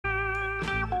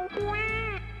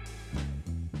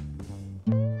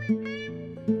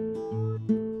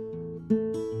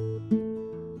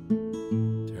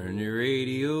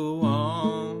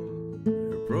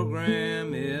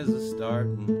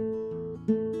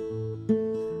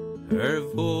Her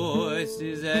voice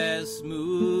is as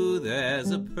smooth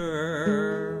as a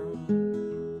pearl.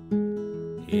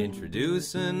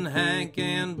 Introducing Hank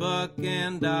and Buck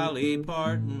and Dolly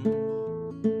Parton.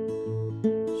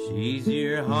 She's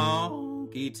your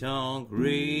honky-tonk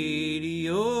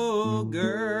radio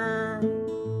girl.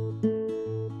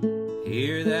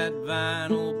 Hear that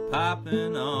vinyl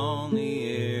popping on the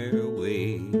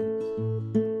airwaves.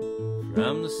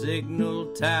 From the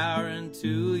signal tower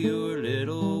into your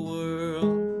little world.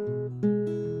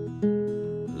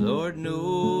 Lord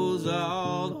knows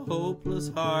all the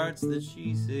hopeless hearts that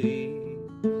she saves.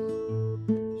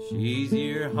 She's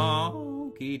your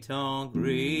honky-tonk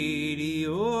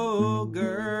radio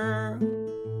girl.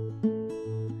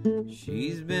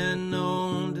 She's been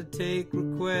known to take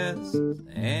requests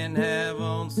and have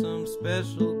on some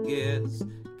special guests.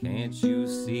 Can't you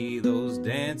see those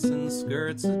dancing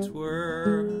skirts a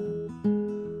twirl?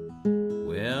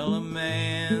 Well, a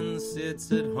man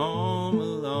sits at home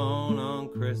alone on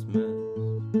Christmas.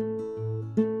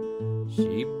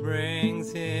 She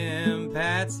brings him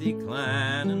Patsy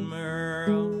Cline and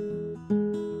Merle.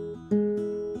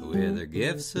 With her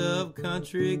gifts of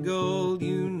country gold,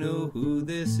 you know who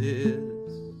this is.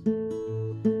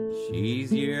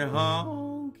 She's your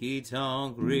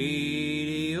honky-tonk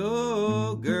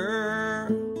radio girl.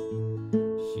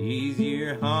 She's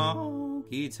your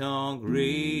honky-tonk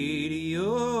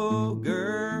radio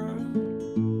girl.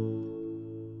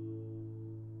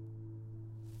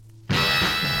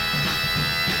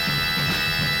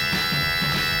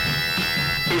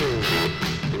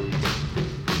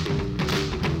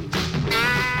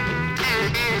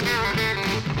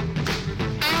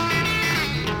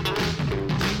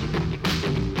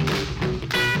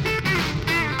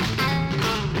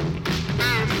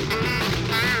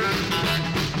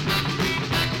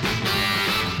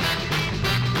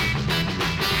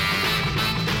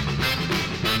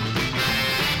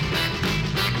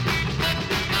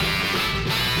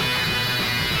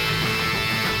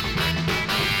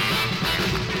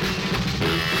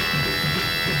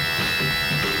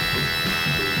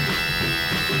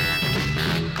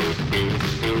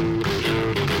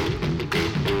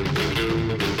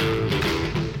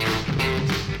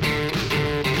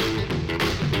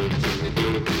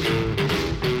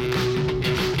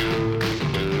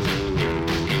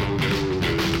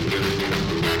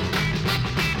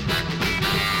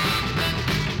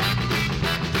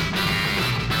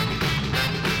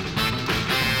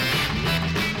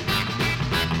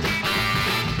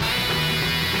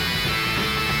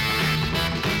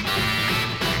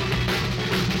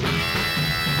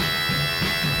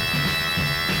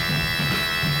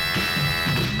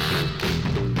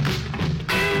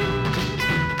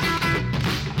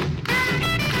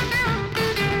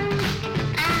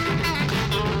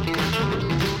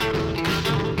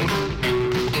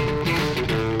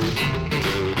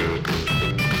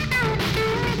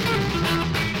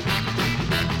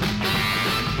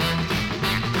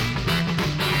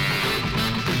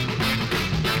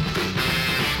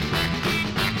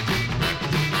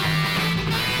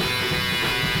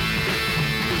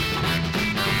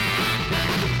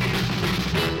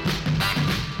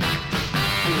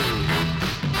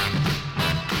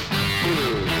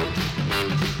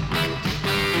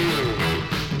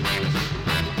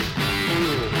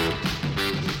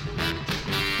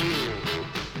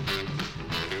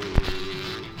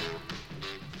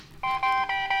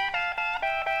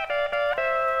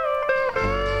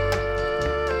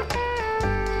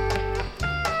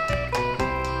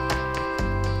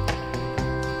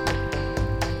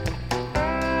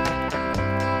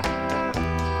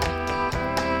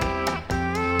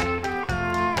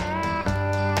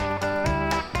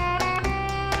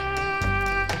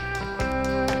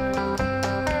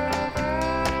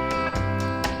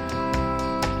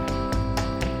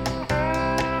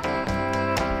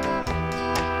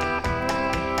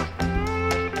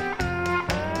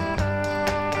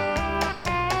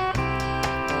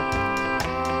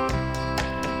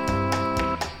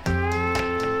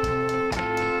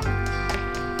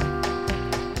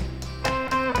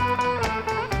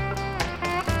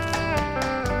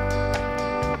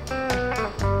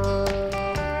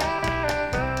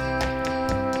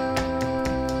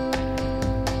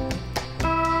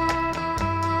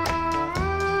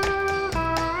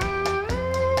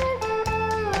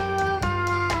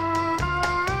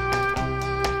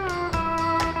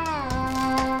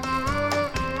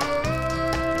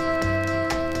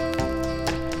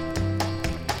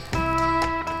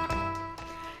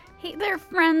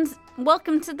 friends.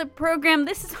 Welcome to the program.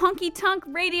 This is Honky Tonk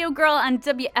Radio Girl on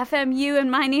WFMU, and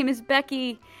my name is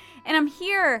Becky. And I'm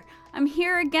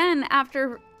here again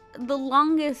after the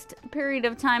longest period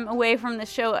of time away from the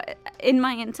show in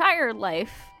my entire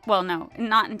life. Well, no,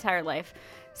 not entire life.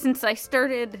 Since I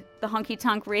started the Honky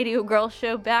Tonk Radio Girl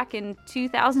Show back in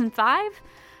 2005.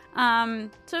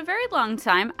 So a very long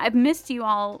time. I've missed you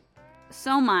all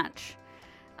so much.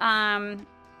 And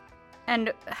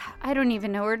I don't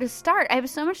even know where to start. I have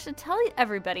so much to tell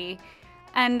everybody.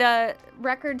 And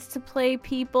records to play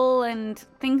people and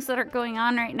things that are going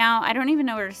on right now. I don't even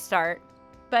know where to start.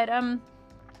 But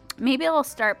maybe I'll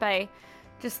start by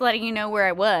just letting you know where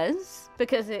I was,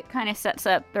 because it kind of sets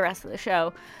up the rest of the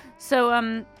show.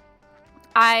 So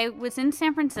I was in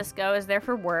San Francisco. I was there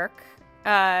for work,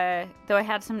 though I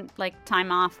had some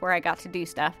time off where I got to do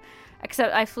stuff.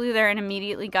 Except I flew there and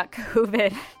immediately got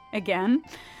COVID again.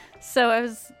 So I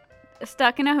was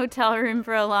stuck in a hotel room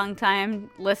for a long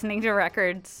time, listening to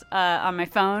records on my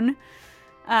phone.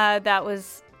 That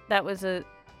was a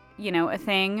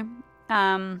thing.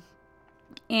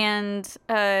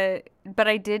 But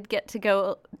I did get to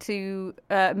go to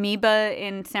Amoeba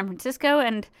in San Francisco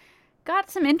and got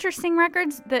some interesting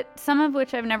records, that some of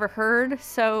which I've never heard.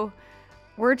 So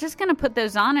we're just going to put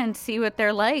those on and see what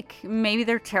they're like. Maybe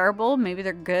they're terrible. Maybe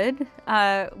they're good.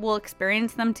 We'll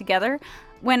experience them together.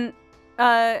 When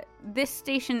this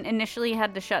station initially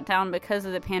had to shut down because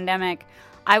of the pandemic,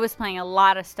 I was playing a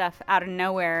lot of stuff out of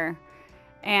nowhere.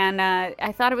 And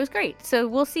I thought it was great. So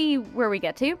we'll see where we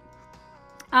get to.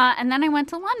 And then I went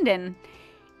to London.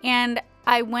 And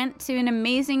I went to an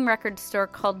amazing record store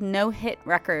called No Hit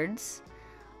Records.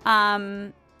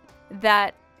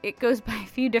 That it goes by a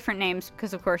few different names,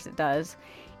 because of course it does.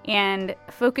 And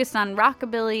focused on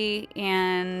rockabilly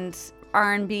and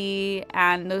R&B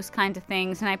and those kinds of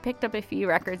things. And I picked up a few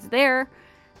records there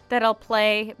that I'll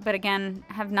play, but again,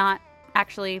 have not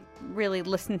actually really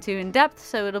listened to in depth,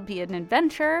 so it'll be an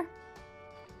adventure.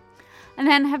 And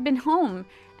then have been home.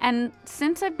 And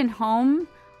since I've been home,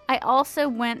 I also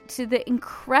went to the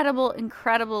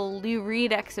incredible Lou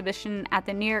Reed exhibition at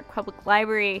the New York Public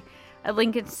Library at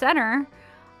Lincoln Center.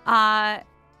 And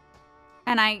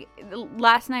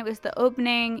last night was the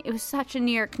opening. It was such a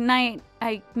New York night.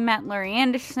 I met Laurie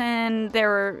Anderson.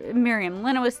 Miriam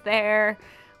Lina was there.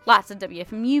 Lots of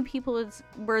WFMU people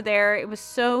were there. It was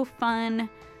so fun.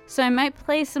 So I might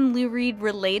play some Lou Reed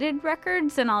related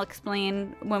records, and I'll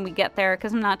explain when we get there,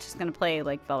 because I'm not just going to play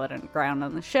Velvet Underground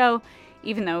on the show,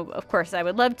 even though, of course, I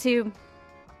would love to.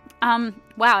 Wow,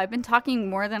 I've been talking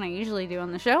more than I usually do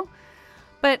on the show.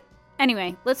 But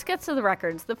anyway, let's get to the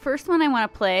records. The first one I want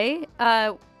to play,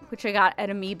 which I got at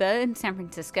Amoeba in San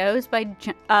Francisco, is by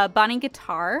Bonnie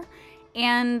Guitar.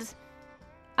 And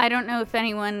I don't know if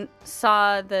anyone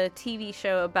saw the TV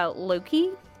show about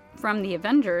Loki from the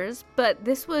Avengers, but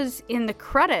this was in the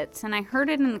credits, and I heard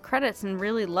it in the credits and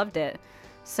really loved it.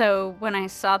 So when I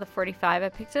saw the 45, I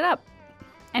picked it up.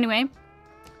 Anyway,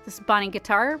 this is Bonnie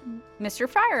Guitar, Mr.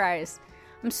 Fire Eyes.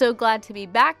 I'm so glad to be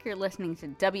back. You're listening to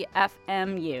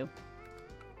WFMU.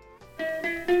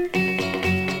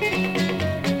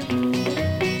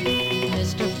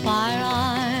 Mr. Fire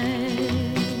Eyes,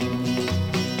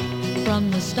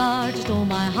 from the start you stole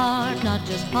my heart, not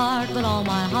just part, but all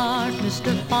my heart,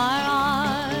 Mr. Fire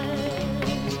Eyes.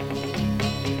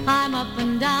 I'm up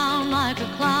and down like a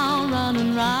clown,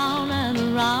 running round and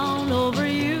around over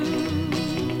you.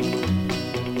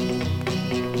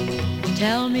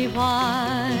 Tell me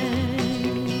why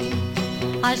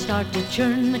I start to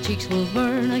churn, my cheeks will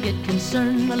burn, I get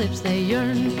concerned, my lips they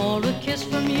yearn for a kiss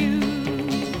from you.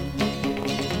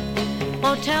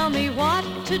 Oh, tell me what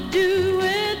to do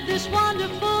with this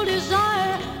wonderful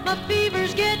desire, my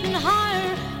fever's getting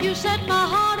higher, you set my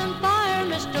heart on fire,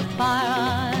 Mr. Fire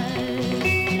Eyes.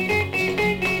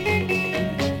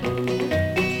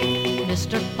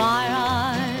 Mr. Fire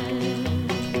Eyes,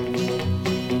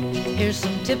 here's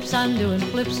some tips, I'm doing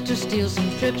flips to steal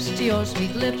some trips to your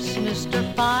sweet lips, Mr.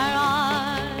 Fire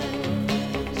Eyes.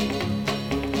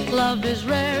 Love is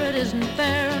rare, it isn't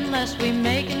fair unless we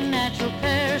make a natural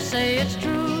pair, say it's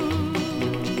true.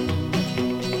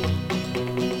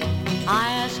 I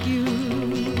ask you,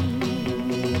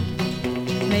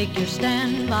 make your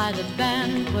stand by the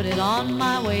band, put it on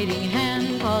my waiting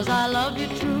hand, 'cause I love you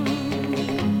true.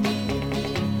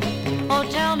 Oh,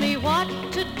 tell me what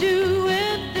to do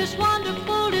with this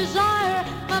wonderful desire,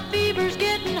 my fever's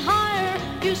getting higher,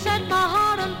 you set my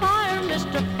heart on fire,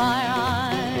 Mr. Fire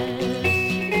Eyes.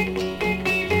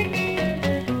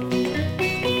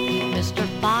 Mr.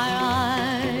 Fire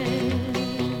Eyes,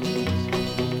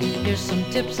 here's some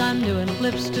tips, I'm doing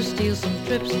flips to steal some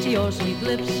trips to your sweet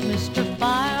lips, Mr.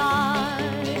 Fire Eyes.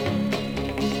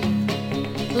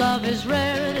 Love is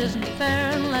rare, it isn't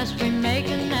fair unless we make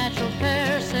a natural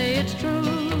pair, say it's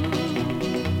true.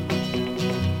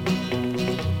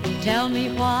 Tell me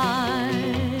why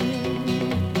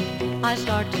I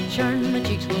start to churn, my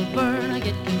cheeks will burn, I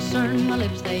get concerned, my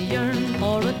lips they yearn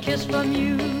for a kiss from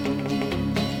you.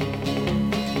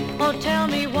 Oh, tell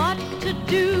me what to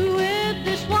do with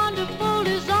this wonderful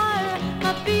desire.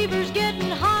 My fever's getting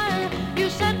higher, you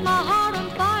set my heart on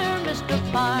fire, Mr.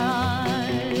 Fire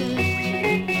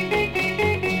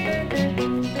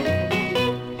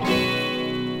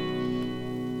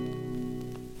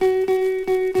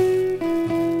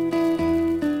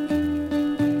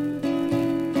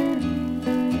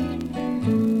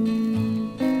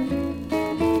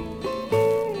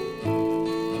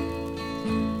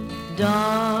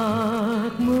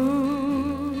Dark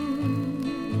moon,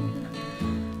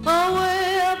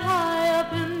 away up high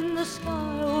up in the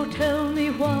sky. Oh, tell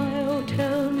me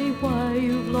why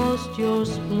you've lost your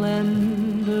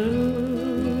splendor.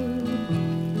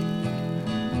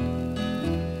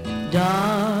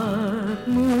 Dark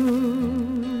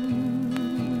moon,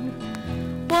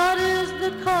 what is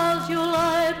the cause your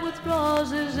light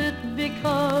withdraws? Is it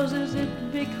because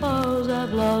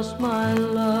I've lost my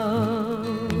love?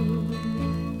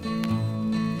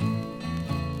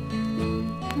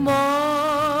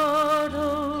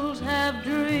 Mortals have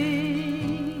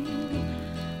dreamed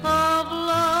of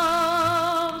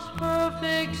love's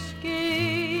perfect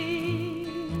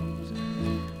schemes,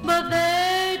 but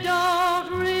they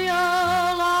don't realize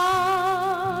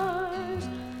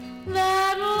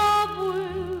that love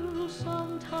will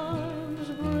sometimes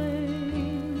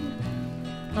bring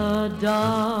a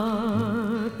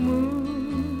dark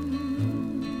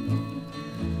moon,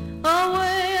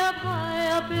 away up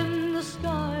high up in the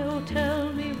sky.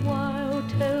 Tell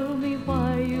me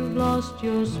why you've lost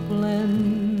your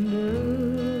splendor.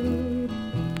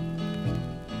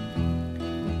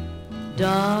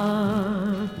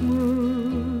 Dark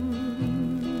moon,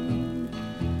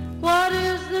 what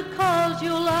is the cause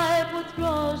your light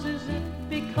withdraws? Is it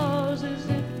because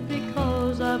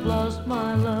I've lost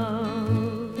my love?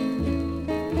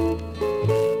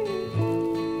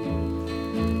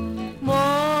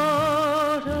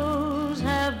 Mortals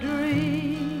have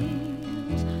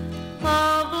dreams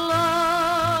of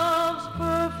love's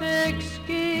perfect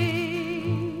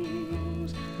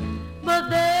schemes, but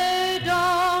they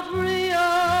don't realize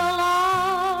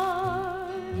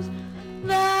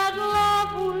that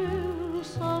love will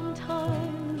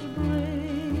sometimes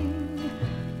bring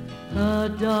a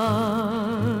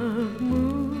dark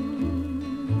moon,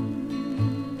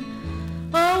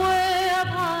 away up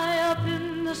high up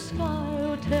in the sky.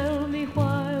 Oh, tell me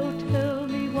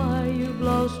why you've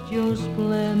lost your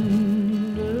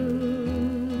splendor.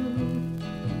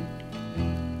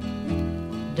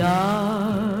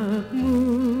 Dark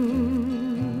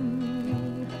moon,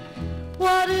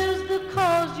 what is the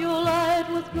cause your light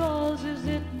withdraws? Is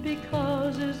it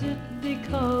because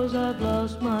I've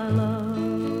lost my love?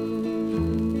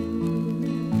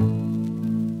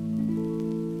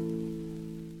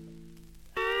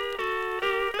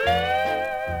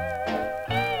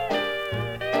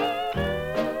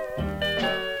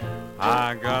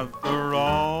 I got the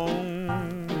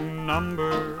wrong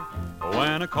number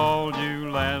when I called you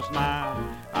last night.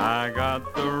 I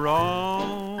got the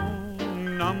wrong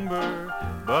number,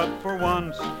 but for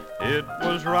once it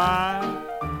was right.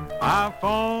 I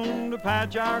phoned to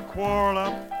patch our quarrel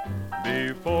up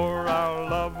before our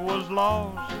love was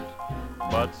lost,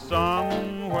 but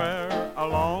somewhere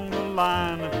along the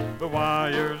line the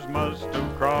wires must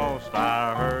have crossed.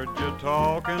 I heard you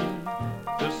talking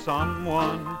to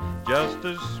someone just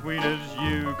as sweet as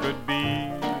you could be,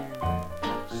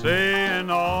 saying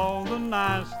all the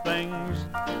nice things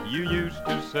you used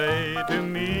to say to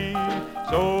me.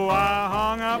 So I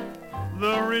hung up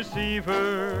the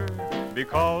receiver,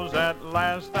 because at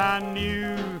last I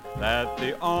knew that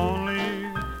the only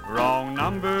wrong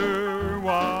number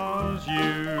was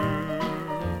you.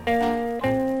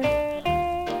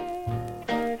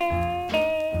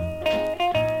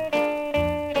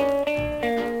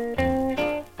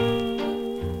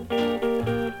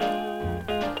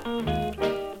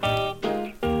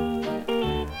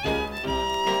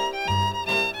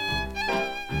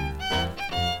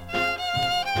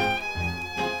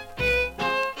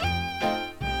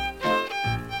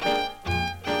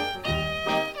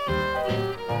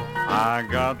 I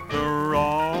got the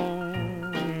wrong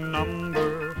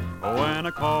number when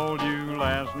I called you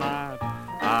last night.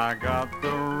 I got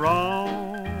the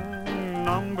wrong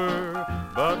number,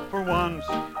 but for once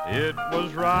it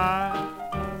was right.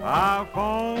 I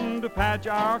phoned to patch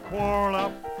our quarrel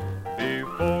up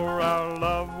before our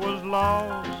love was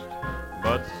lost,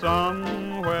 but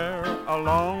somewhere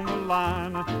along the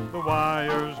line the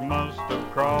wires must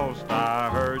have crossed. I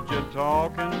heard heard you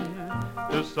talking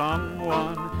to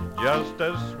someone just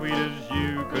as sweet as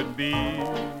you could be,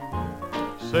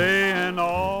 saying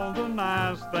all the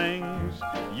nice things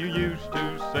you used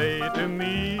to say to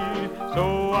me.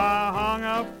 So I hung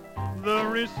up the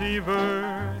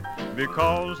receiver,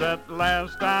 because at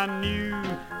last I knew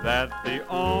that the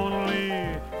only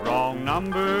wrong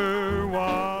number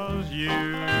was you.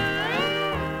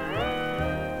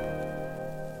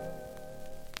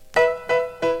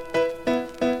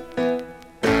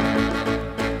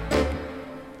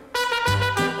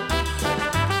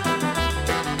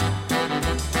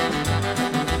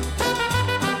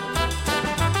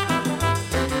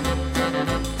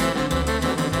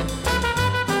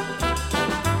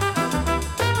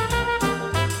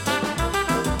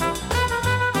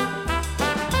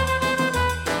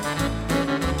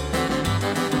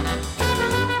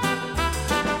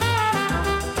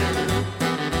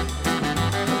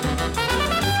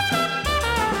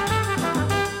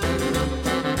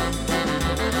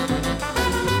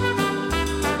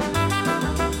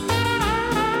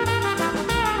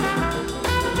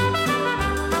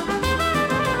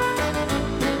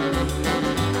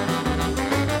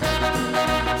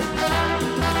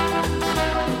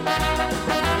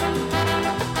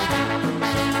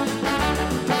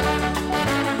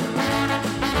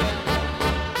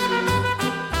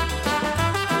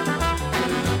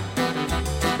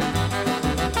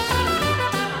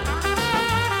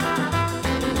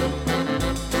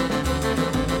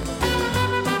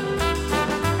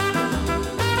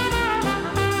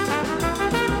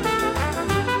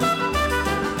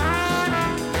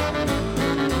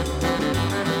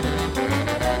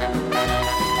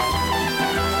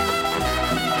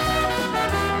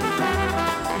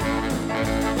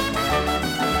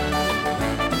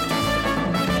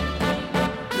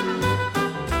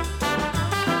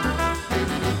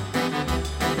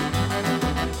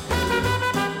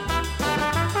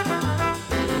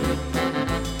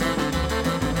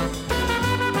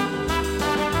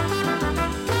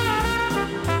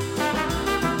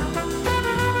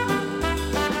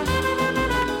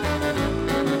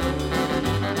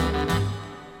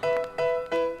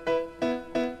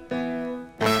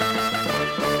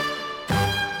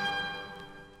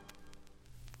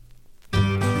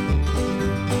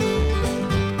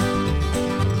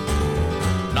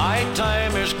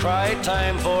 Cry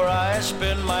time, for I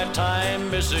spend my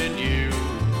time missing you.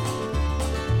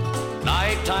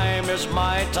 Nighttime is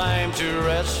my time to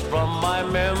rest from my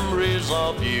memories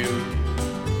of you.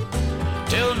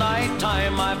 Till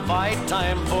nighttime I fight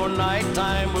time, for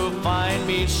nighttime will find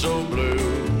me so blue.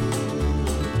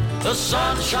 The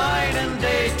sunshine and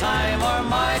daytime are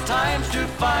my times to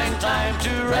find time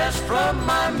to rest from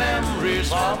my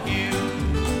memories of you.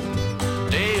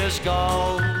 Day is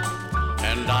gone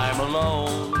and I'm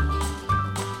alone,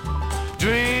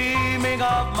 dreaming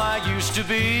of my used to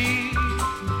be.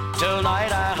 Till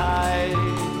night I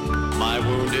hide my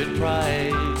wounded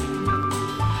pride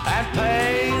and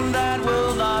pain that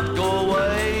will not go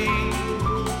away.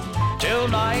 Till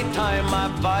nighttime I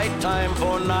fight time,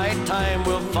 for nighttime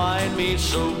will find me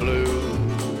so blue.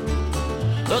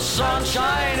 The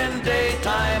sunshine and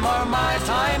daytime are my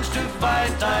times to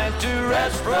find time to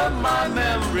rest from my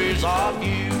memories of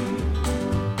you.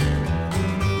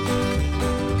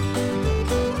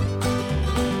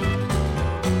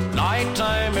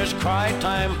 Nighttime is cry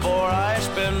time, for I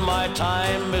spend my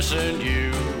time missing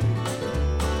you.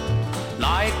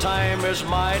 Nighttime is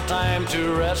my time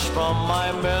to rest from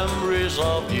my memories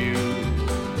of you.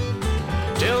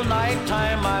 Till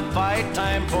nighttime I fight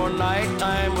time, for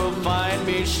nighttime will find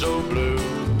me so blue.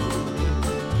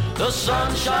 The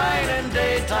sunshine and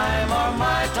daytime are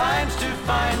my times to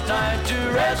find time to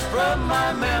rest from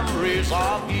my memories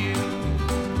of you.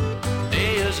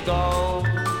 Day is gone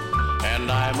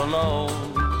and I'm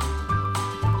alone,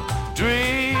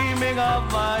 dreaming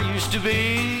of my used to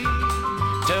be.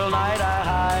 Till night I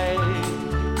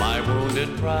hide my wounded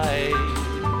pride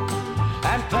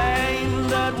and pain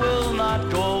that will not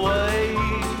go away.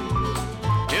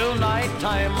 Till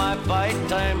nighttime I fight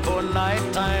time, for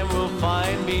nighttime will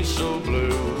find me so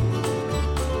blue.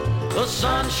 The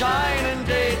sunshine and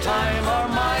daytime are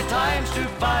my times to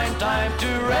find time to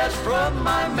rest from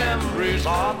my memories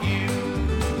of you.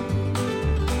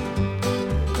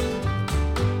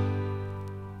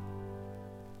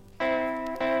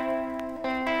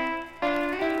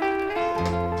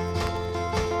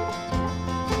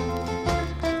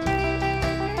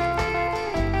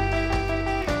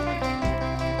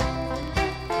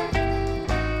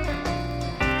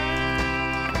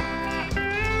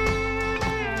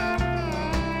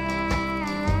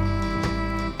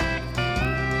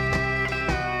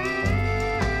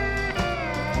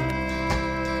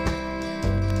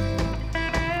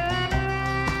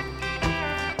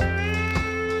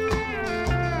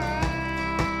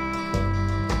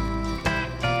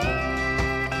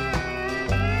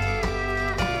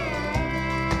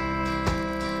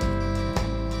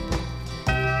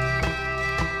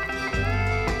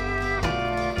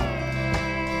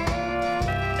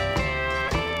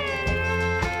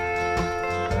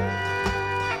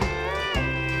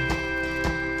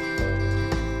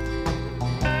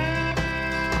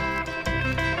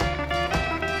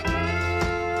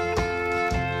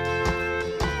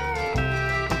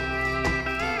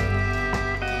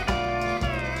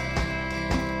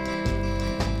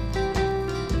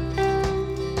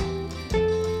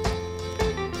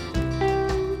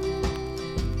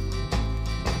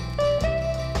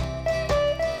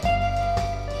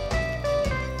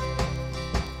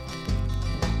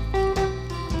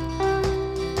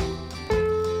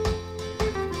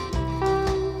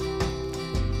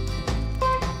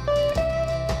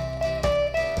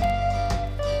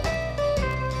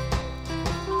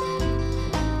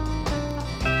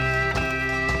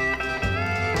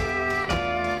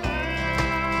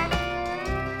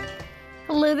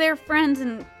 there, friends,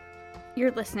 and you're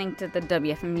listening to the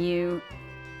WFMU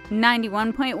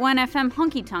 91.1 FM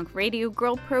Honky Tonk Radio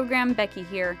Girl program. Becky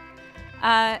here.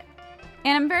 And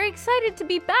I'm very excited to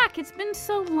be back. It's been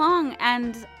so long,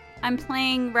 and I'm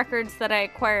playing records that I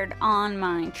acquired on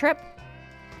my trip,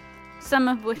 some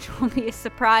of which will be a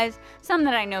surprise, some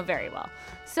that I know very well.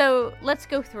 So let's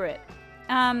go through it.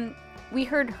 We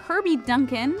heard Herbie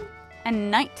Duncan and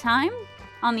Nighttime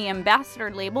on the Ambassador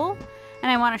label,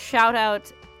 and I want to shout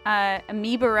out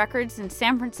Amoeba Records in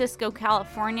San Francisco,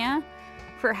 California,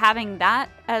 for having that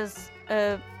as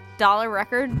a dollar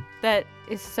record that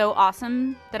is so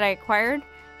awesome that I acquired.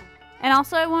 And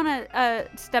also I want to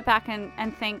step back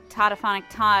and thank Toddophonic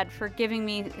Todd for giving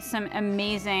me some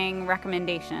amazing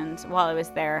recommendations while I was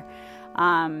there.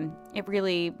 It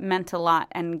really meant a lot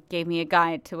and gave me a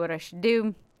guide to what I should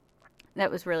do. That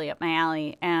was really up my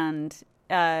alley, and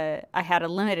I had a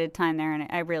limited time there, and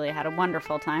I really had a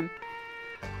wonderful time.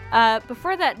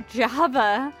 Before that,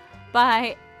 Java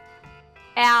by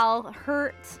Al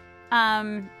Hirt.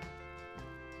 I'm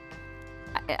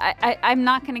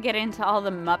not going to get into all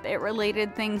the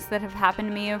Muppet-related things that have happened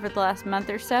to me over the last month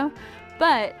or so,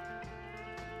 but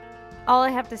all I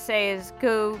have to say is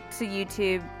go to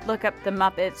YouTube, look up the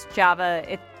Muppets Java.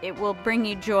 It will bring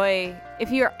you joy.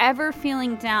 If you're ever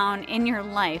feeling down in your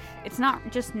life, it's not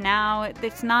just now,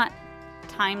 it's not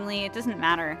timely, it doesn't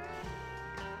matter.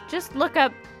 Just look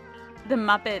up the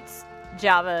Muppets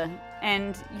Java,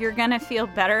 and you're going to feel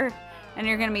better, and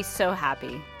you're going to be so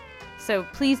happy. So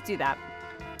please do that.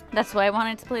 That's why I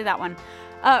wanted to play that one.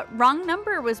 Wrong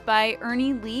Number was by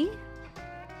Ernie Lee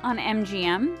on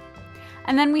MGM.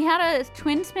 And then we had a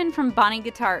twin spin from Bonnie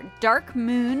Guitar, Dark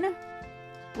Moon,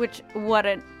 which, what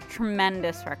a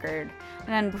tremendous record. And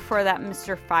then before that,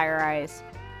 Mr. Fire Eyes.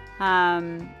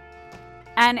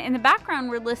 And in the background,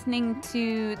 we're listening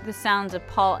to the sounds of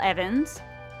Paul Evans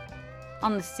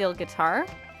on the steel guitar.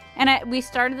 And we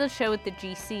started the show with the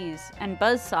GCs and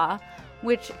Buzzsaw,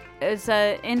 which is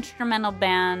an instrumental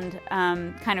band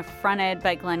kind of fronted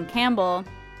by Glenn Campbell,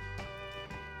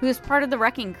 who is part of the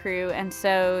Wrecking Crew, and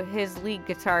so his lead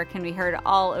guitar can be heard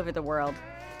all over the world.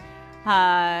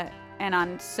 And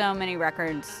on so many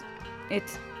records,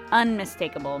 it's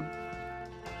unmistakable.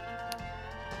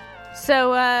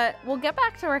 So we'll get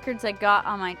back to records I got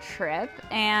on my trip,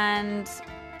 and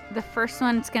the first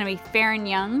one's going to be Fair and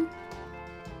Young.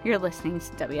 You're listening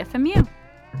to WFMU.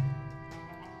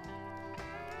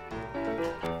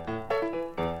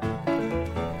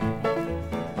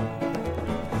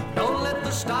 Don't let the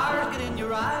stars get in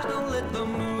your eyes, don't let the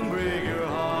moon break your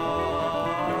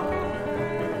heart.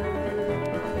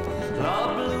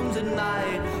 Love blooms at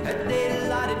night, at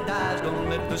daylight it dies. Don't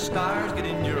let the stars get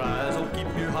in your eyes, oh keep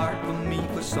your heart for me,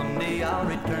 for someday I'll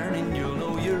return and you'll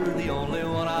know you're the only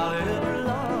one I'll ever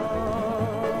love.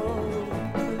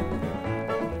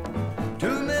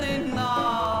 Too many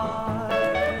nights,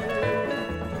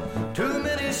 too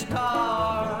many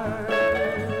stars,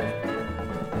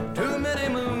 too many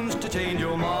moons to change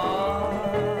your mind.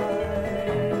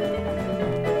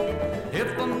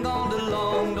 If I'm gone too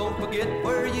long, don't forget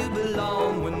where you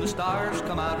belong. When the stars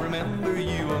come out, remember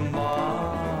you are mine.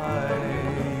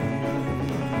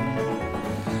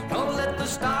 Don't let the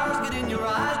stars get in your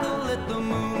eyes, don't let the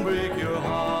moon break your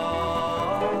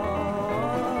heart.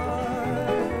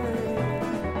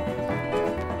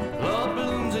 Love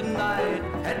blooms at night,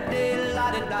 at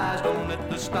daylight it dies. Don't let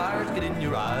the stars get in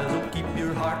your eyes, oh keep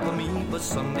your heart for me, but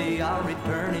someday I'll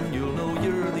return and you'll know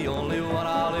you're the only one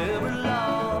I'll ever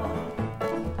love.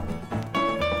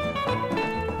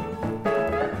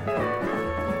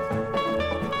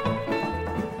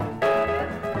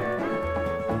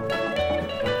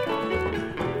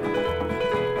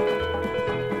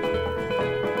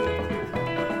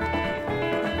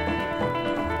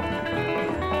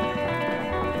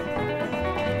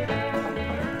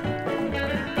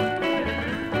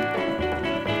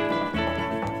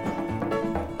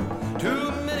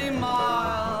 Too many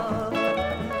miles,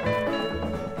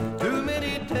 too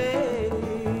many days,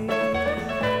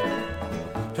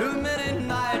 too many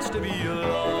nights to be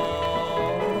alone.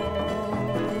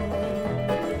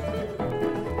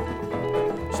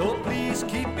 So please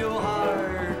keep your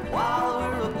heart while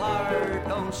we're apart.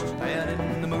 Don't stand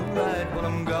in the moonlight when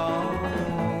I'm gone.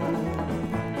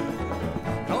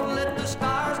 Don't let the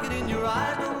stars get in your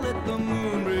eyes, don't let the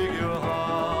moon break your heart.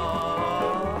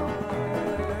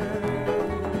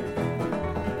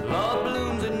 Love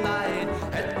blooms at night,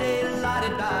 at daylight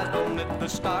it dies. Don't let the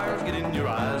stars get in your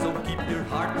eyes, oh keep your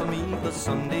heart for me, but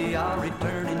someday I'll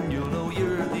return and you'll know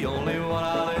you're the only one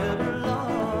I'll ever love.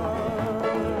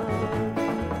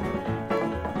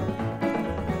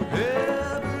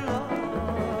 Ever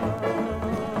love.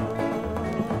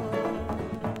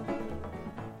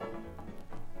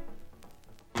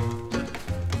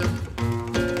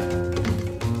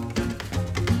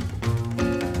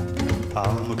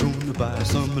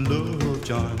 some love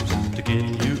charms to get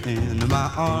you into my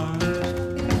arms.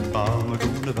 I'm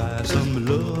gonna buy some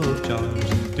love charms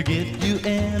to get you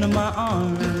into my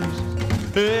arms.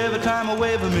 Every time I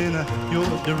wave them in your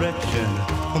direction,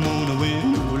 I'm gonna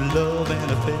win your love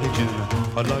and affection.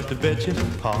 I'd like to bet you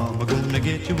I'm gonna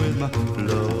get you with my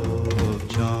love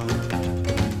charms.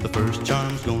 The first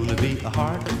charm's gonna be a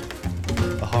heart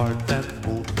that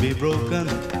won't be broken.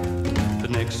 The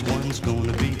next one's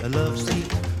gonna be a love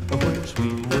seat where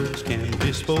sweet words can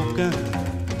be spoken.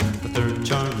 The third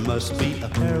charm must be a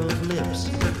pair of lips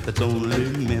that's only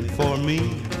meant for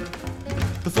me.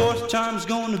 The fourth charm's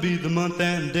gonna be the month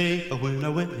and day when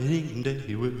our wedding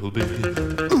day will be.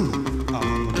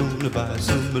 I'm gonna buy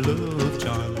some love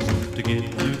charms to get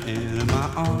you in my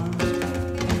arms.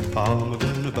 I'm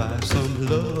gonna buy some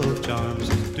love charms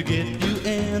to get you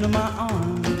in my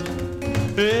arms.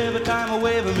 Every time I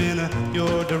wave them in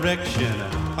your direction,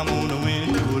 I'm gonna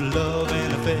win your love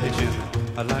and affection.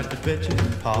 I'd like to bet you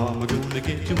I'm gonna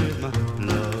get you with my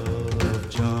love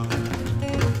charm.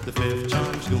 The fifth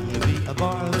charm's gonna be a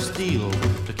bar of steel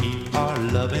to keep our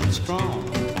loving strong.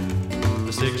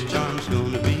 The sixth charm's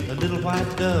gonna be a little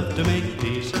white dove to make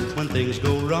peace when things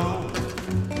go wrong.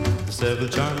 The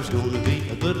seventh charm's gonna be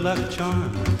a good luck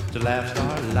charm to last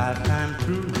our lifetime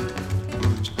through.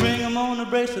 Bring them on a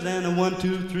bracelet and a 1,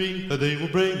 2, 3, they will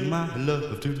bring my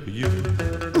love to you.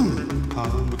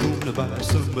 I'm gonna buy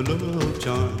some love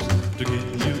charms to get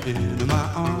you into my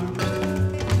arms.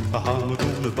 I'm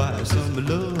gonna buy some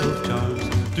love charms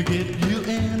to get you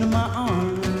into my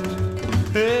arms.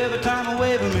 Every time I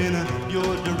wave them in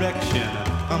your direction,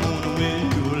 I'm gonna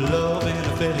win your love and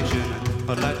affection.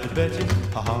 I'd like to bet you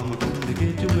I'm gonna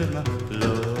get you with my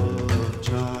love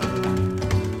charm.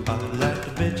 I'd like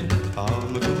to bet you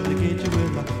I'm gonna get you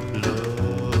with my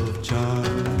love charm.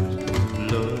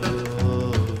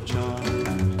 Love charm.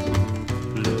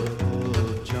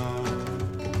 Love charm.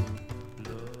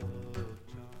 Love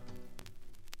charm.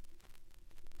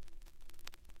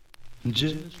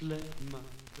 Just let my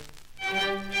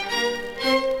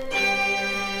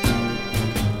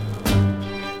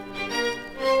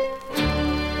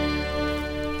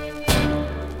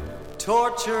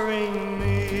torturing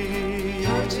me,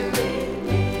 torturing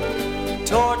me,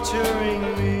 torturing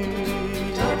me,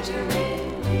 torturing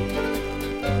me.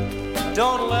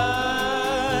 Don't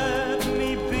let me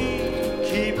be,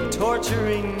 keep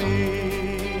torturing me.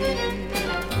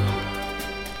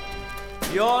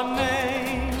 Your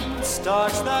name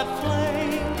starts that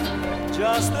flame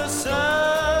just the same.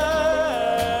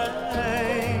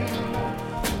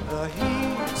 The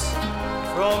heat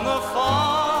from the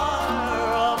fire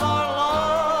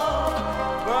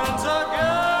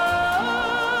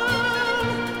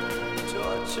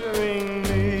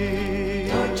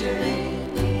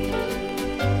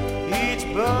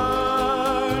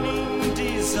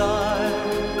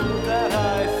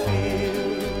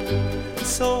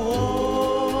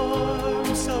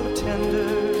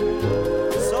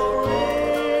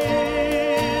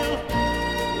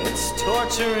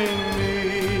torturing me,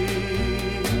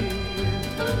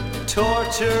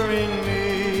 torturing me.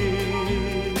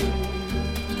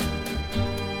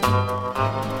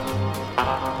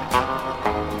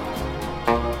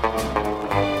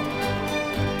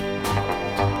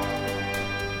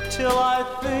 Till I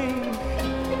think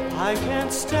I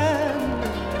can't stand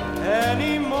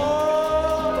anymore.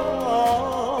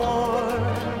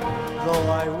 Though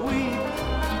I weep,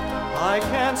 I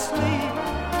can't sleep,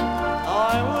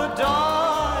 I would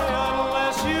die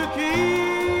unless you keep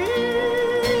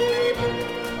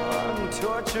on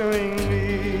torturing me,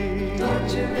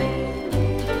 torturing me.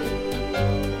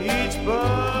 Each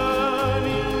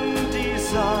burning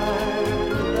desire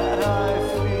that I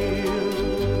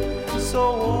feel, so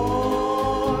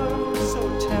warm, so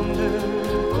tender,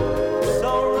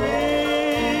 so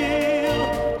real,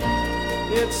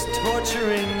 it's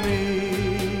torturing me,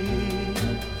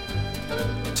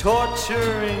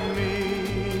 torturing me.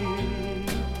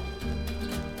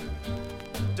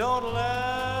 Don't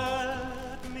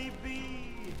let me be,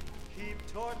 keep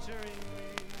torturing me.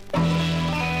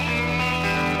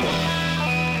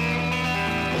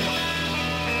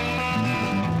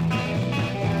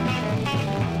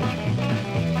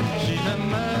 She's a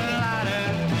murderer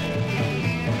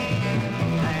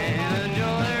and a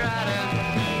joyrider.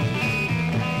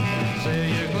 Sell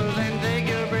your clothes and take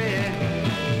your bread,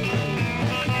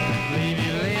 leave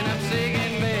you laying up sick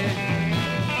in bed.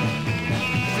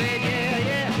 Said yeah,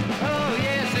 yeah, oh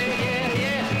yeah, said yeah,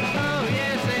 yeah, oh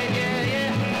yeah, said yeah,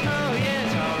 yeah, oh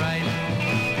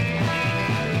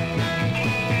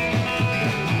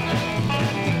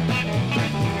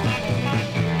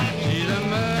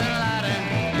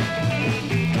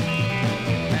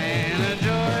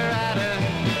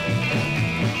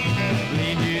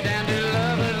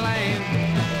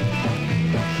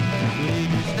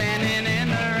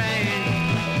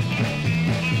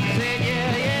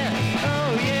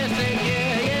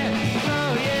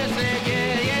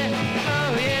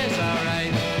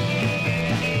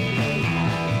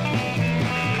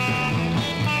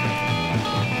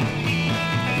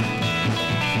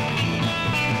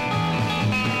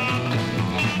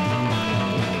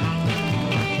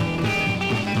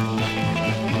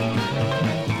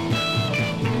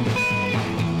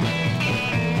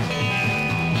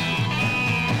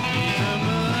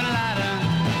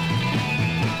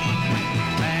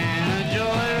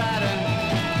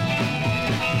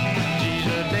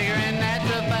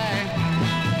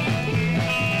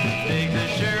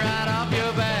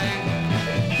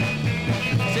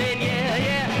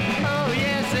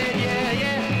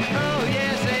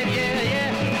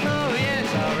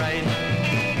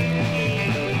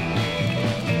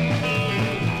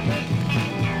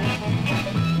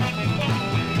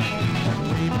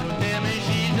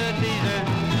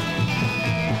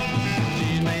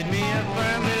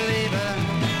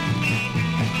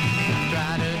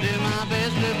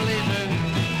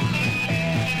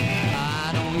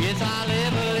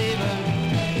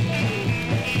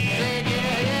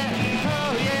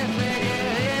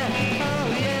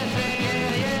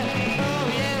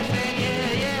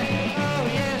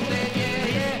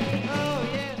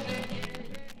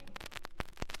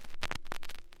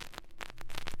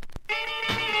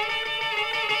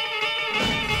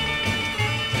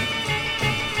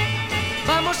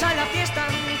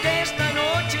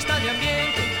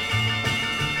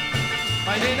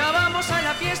Ay, nena, vamos a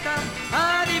la fiesta,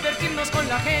 a divertirnos con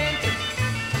la gente.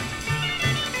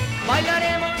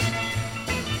 Bailaremos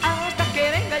hasta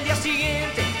que venga el día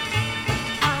siguiente.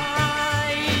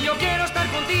 Ay, yo quiero estar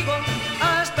contigo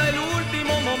hasta el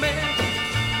último momento.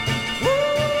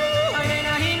 Ay,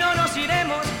 nena, y no nos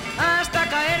iremos hasta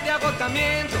caer de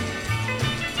agotamiento.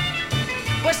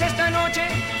 Pues esta noche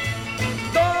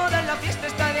toda la fiesta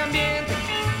está de ambiente.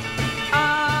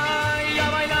 Ay, a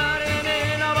bailar,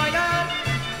 nena, a bailar.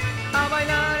 A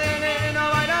bailar, nena, a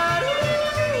bailar.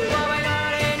 A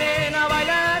bailar, nena, a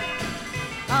bailar.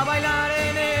 A bailar,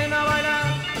 nena, a bailar.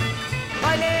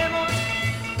 Bailemos,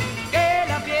 que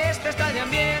la fiesta está de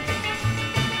ambiente.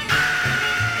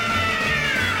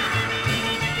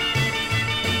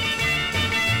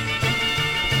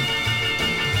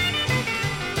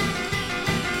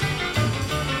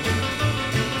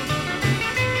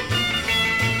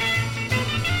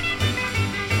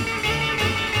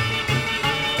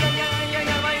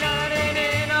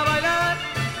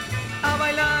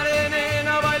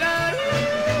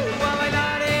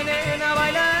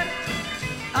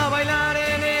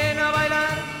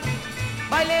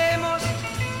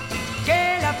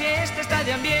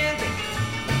 De ambiente.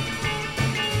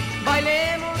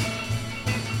 Bailemos,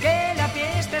 que la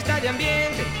fiesta está de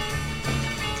ambiente.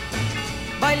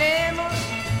 Bailemos,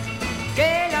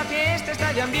 que la fiesta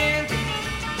está de ambiente.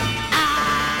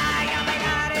 Ay, a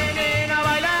bailar, nena, a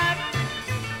bailar.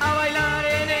 A bailar,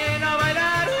 nena, a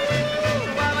bailar.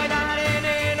 A bailar,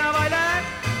 nena, a bailar.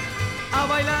 A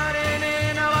bailar,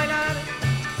 nena, a bailar.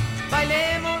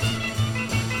 Bailemos,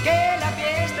 que la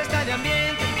fiesta está de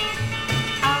ambiente.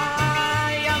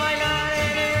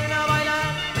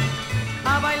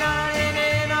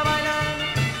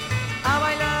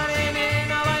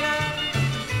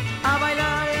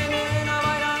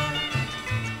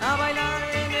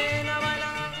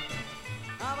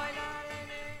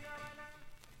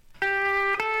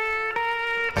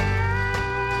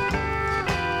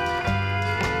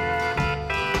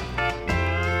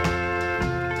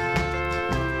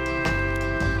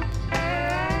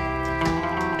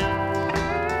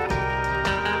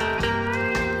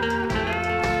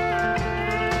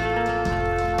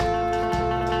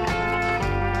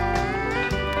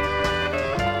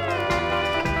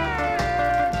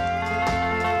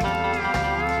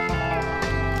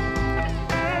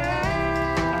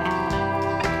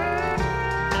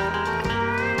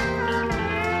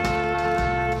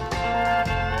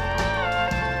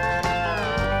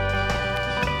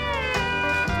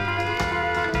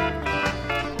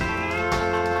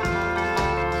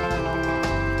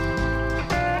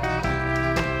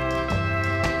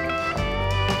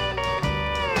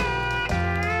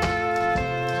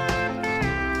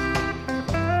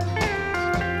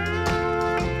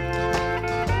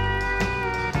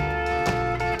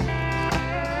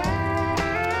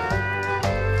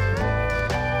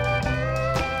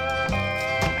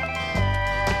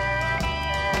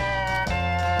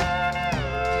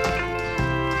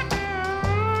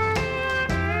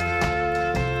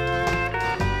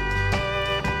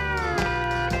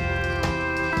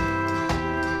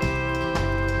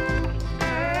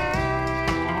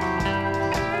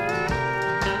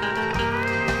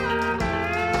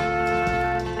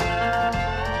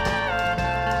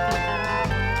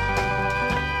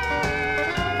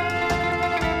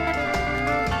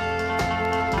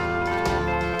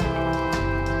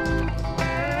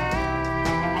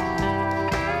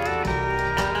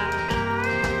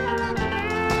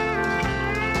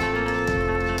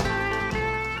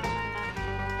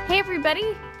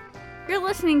 Everybody, you're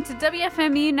listening to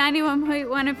WFMU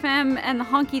 91.1 FM and the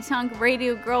Honky Tonk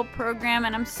Radio Girl program,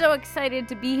 and I'm so excited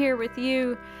to be here with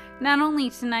you, not only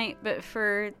tonight, but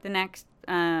for the next,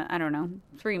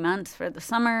 3 months for the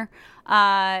summer,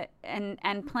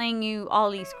 and playing you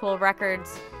all these cool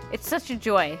records. It's such a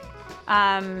joy.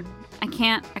 I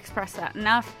can't express that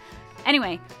enough.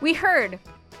 Anyway, we heard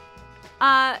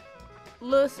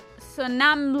Los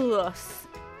Sonambulos.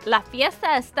 La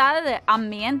fiesta está de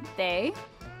ambiente.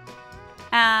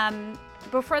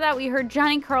 Before that, we heard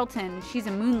Johnny Carlton. She's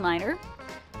a moonlighter.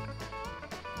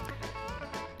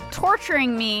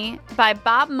 Torturing Me by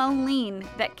Bob Moline.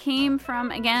 That came from,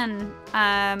 again,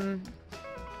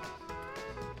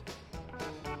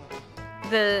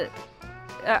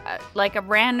 like a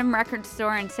random record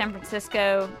store in San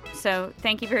Francisco. So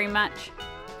thank you very much.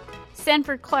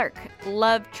 Sanford Clark,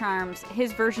 Love Charms.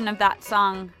 His version of that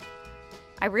song,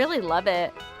 I really love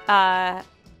it. I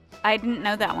didn't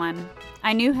know that one.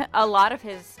 I knew a lot of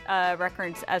his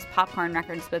records as Popcorn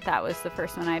records, but that was the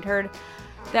first one I'd heard.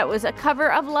 That was a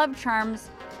cover of Love Charms.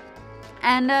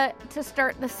 And to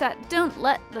start the set, Don't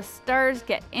Let the Stars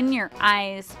Get in Your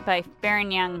Eyes by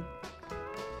Baron Young.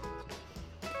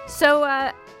 So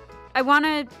I want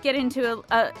to get into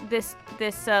this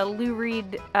Lou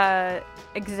Reed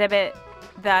exhibit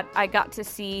that I got to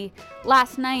see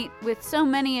last night with so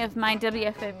many of my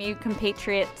WFMU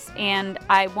compatriots, and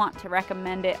I want to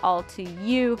recommend it all to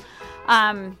you.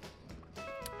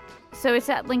 So it's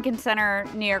at Lincoln Center,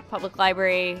 New York Public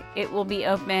Library. It will be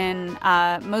open,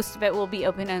 most of it will be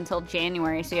open until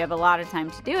January, so you have a lot of time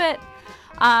to do it.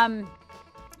 And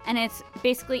it's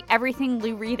basically everything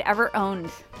Lou Reed ever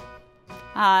owned.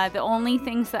 The only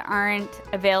things that aren't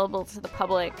available to the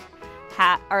public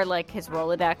are like his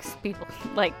Rolodex,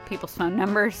 people's phone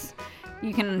numbers.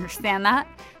 You can understand that.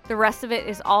 The rest of it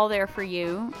is all there for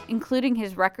you, including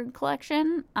his record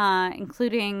collection,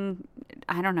 including,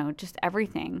 I don't know, just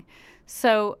everything.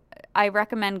 So I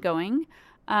recommend going.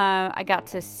 I got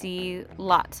to see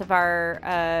lots of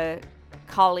our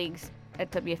colleagues at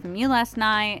WFMU last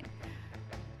night.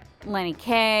 Lenny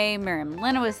Kaye, Miriam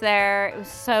Lina was there. It was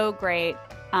so great.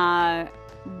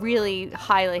 Really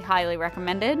highly, highly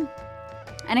recommended.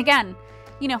 And again,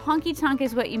 you know, honky tonk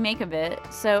is what you make of it.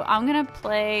 So I'm going to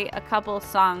play a couple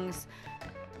songs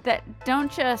that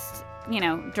don't just, you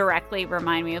know, directly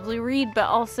remind me of Lou Reed, but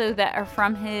also that are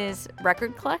from his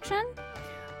record collection.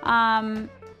 And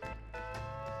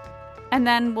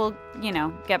then we'll, you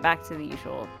know, get back to the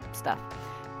usual stuff.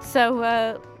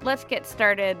 So let's get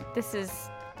started. This is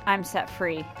I'm Set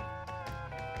Free.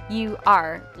 You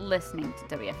are listening to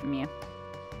WFMU.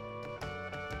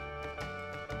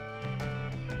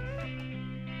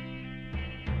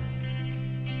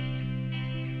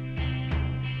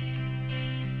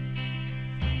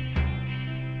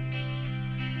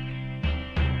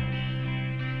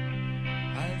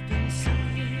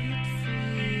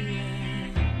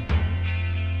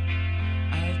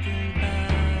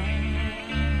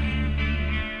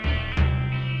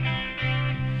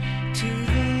 To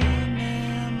the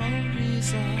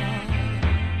memories of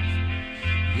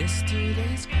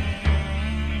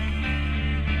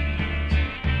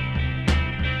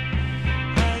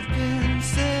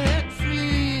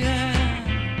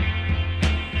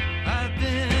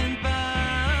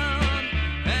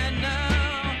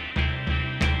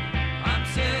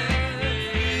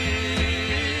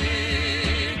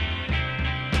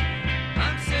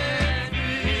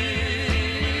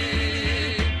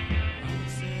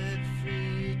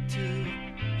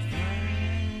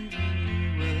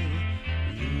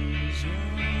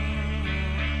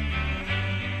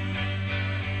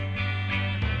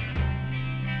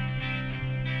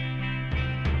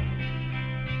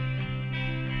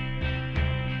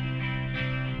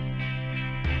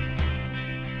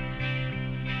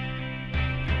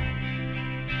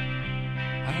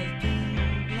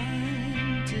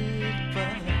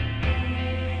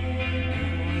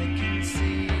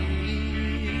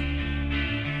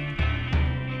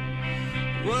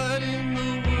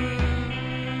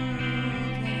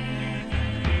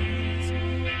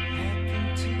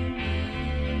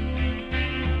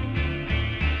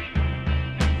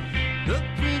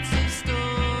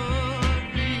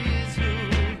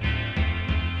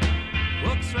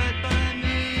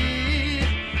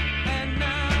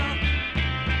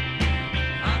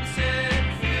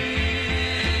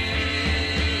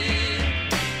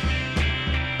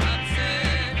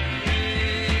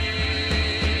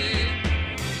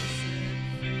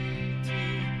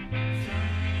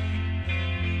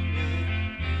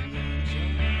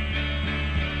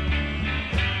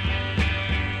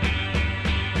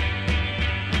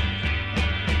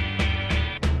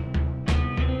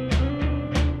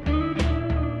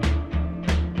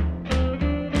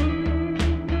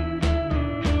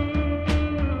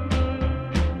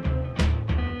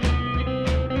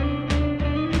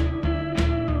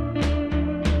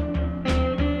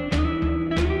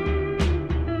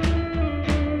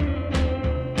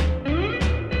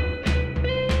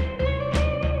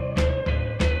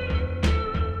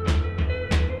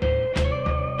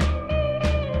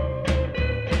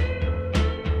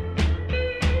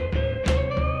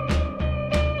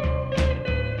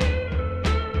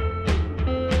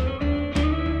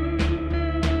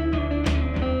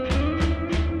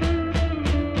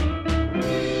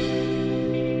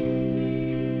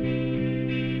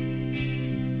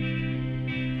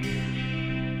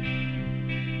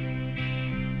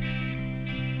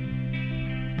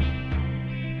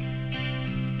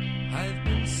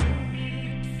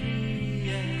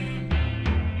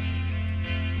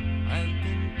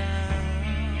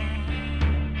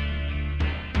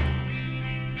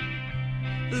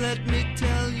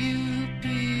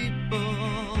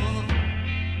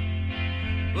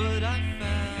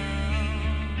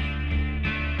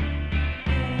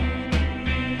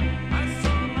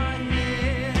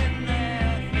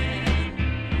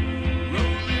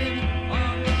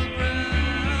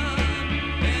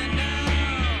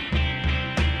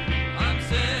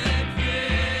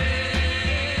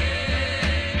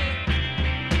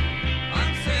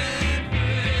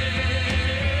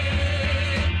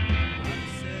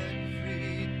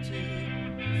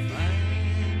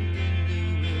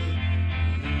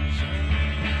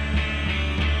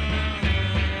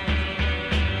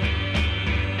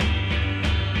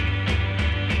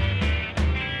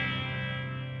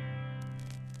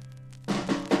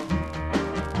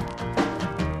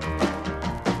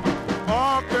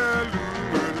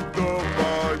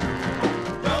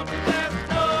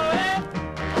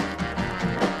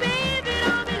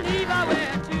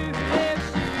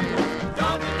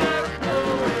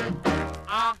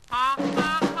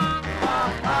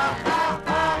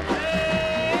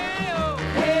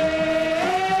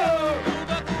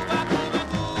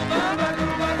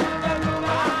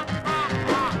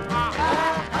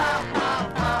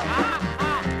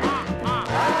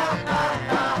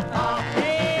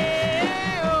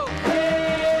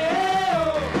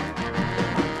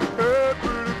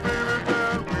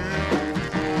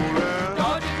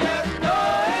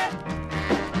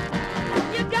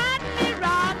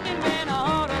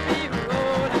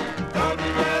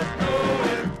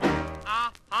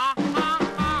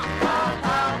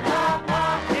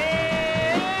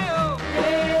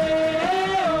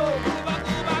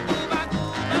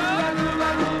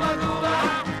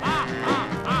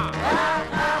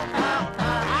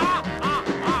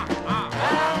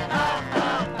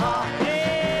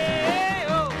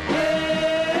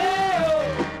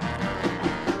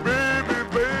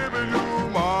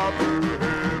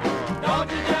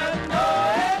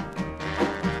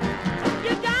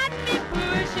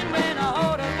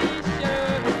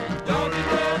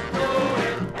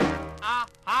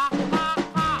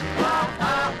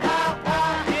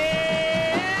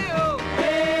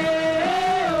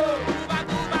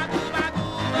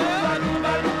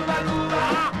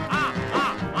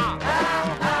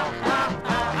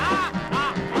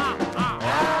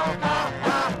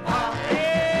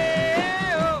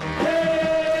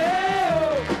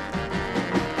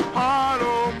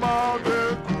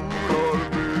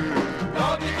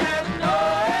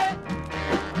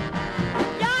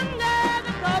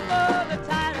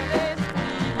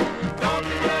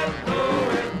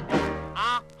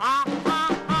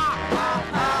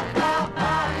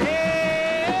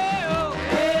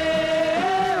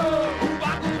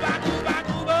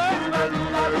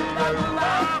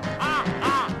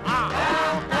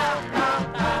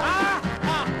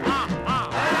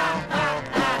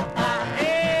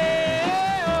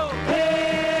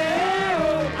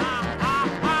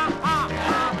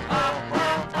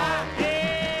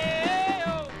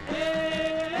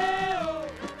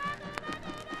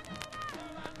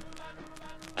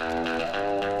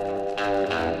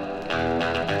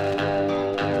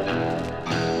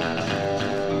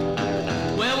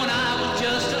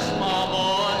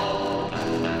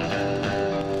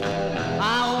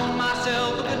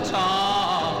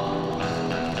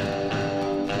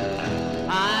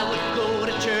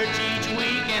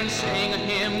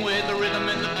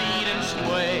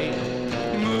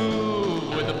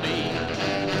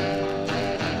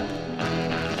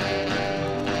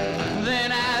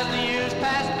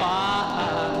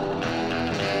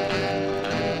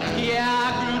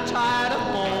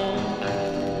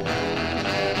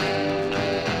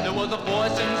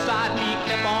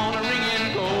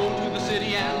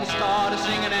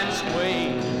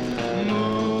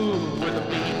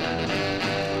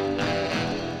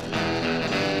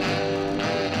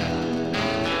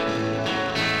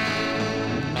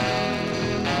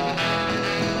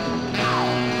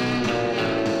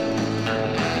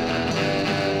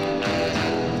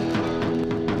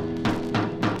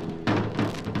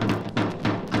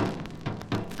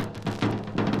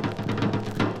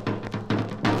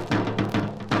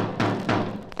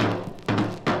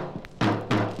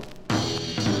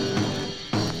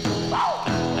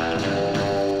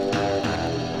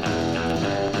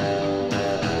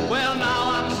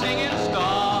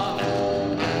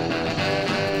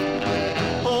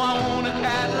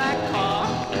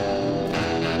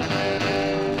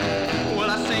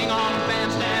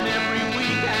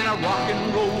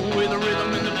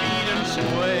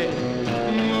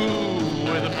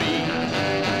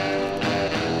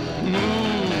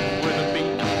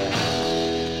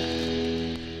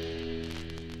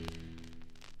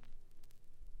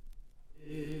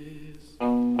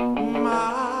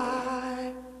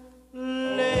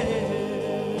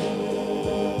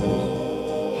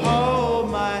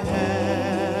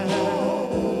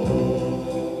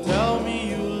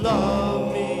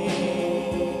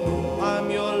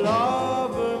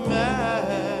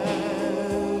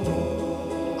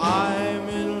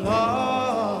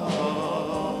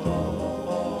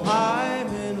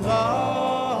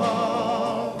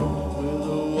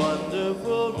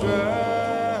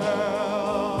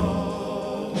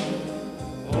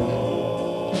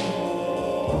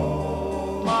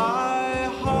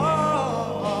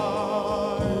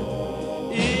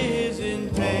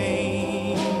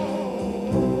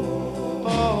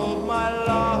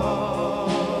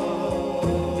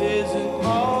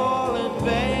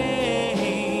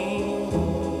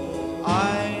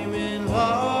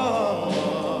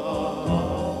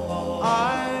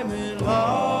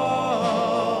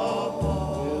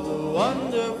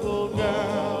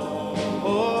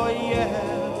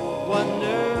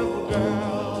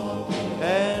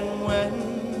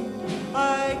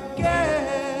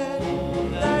get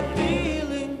that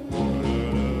feeling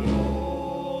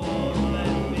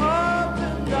up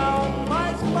and down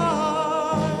my spine.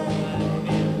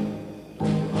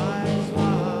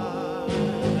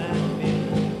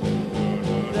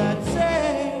 That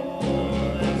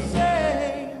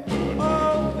same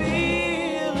old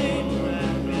feeling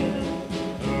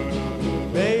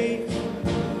makes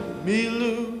me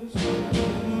lose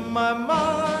my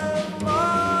mind.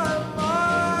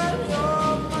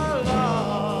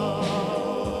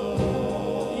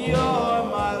 You're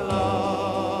my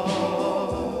love.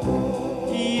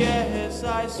 Yes,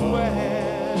 I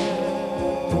swear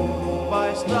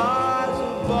by stars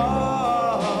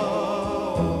above,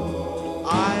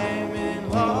 I'm in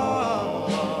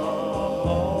love.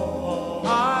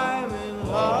 I'm in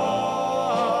love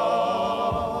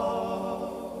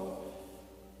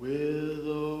with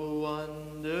a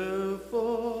wonderful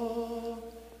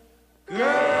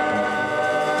girl.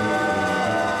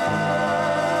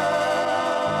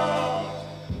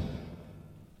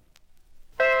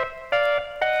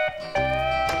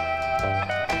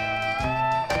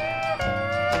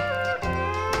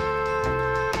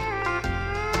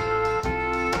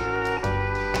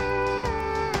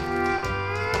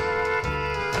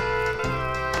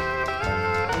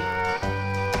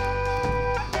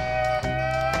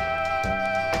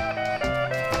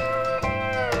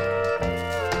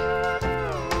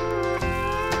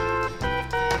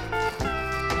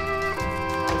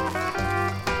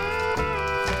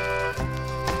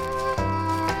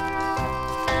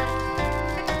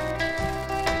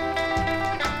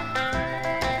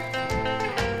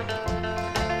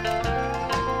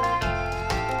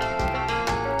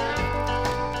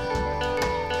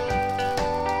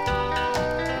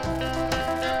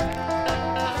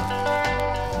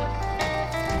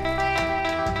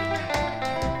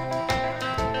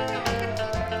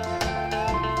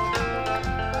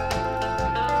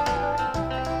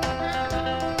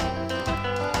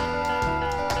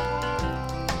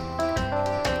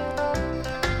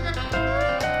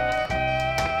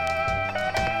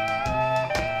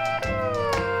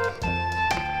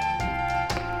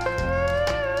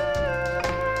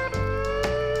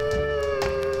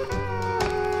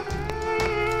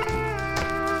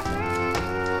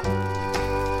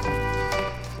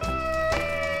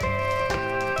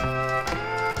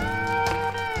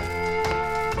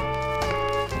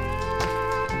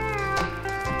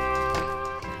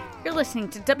 Listening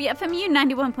to WFMU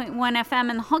 91.1 FM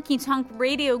and the Honky Tonk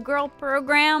Radio Girl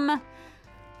program.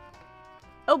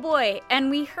 Oh boy, and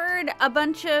we heard a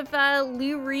bunch of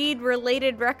Lou Reed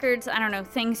related records. I don't know,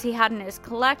 things he had in his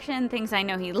collection, things I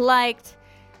know he liked,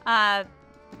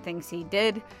 things he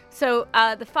did. So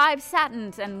the Five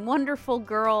Satins and Wonderful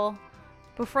Girl.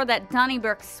 Before that,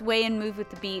 Donnybrook, Sway and Move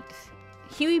with the Beat.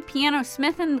 Huey Piano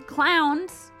Smith and the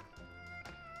Clowns.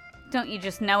 Don't You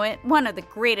Just Know It? One of the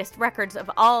greatest records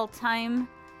of all time.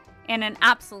 And an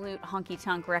absolute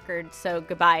honky-tonk record, so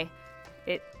goodbye.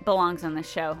 It belongs on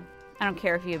this show. I don't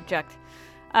care if you object.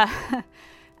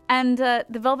 And The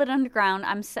Velvet Underground,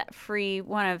 I'm Set Free,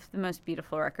 one of the most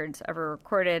beautiful records ever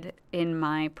recorded, in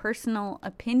my personal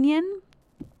opinion.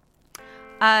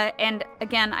 And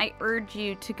again, I urge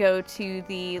you to go to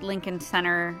the Lincoln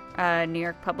Center, New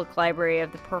York Public Library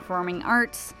of the Performing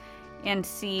Arts, and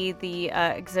see the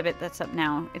exhibit that's up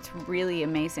now. It's really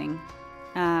amazing.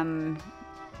 Can't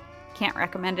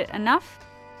recommend it enough.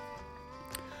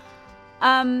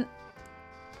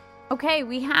 Okay,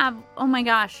 we have, oh my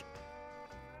gosh,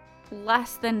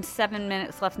 less than 7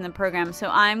 minutes left in the program. So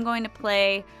I'm going to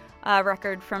play a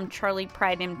record from Charlie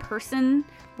Pride in Person,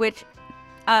 which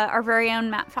our very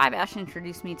own Matt Fiveash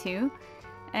introduced me to.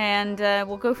 And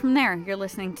we'll go from there. You're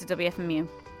listening to WFMU.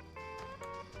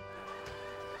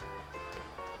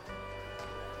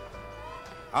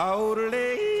 I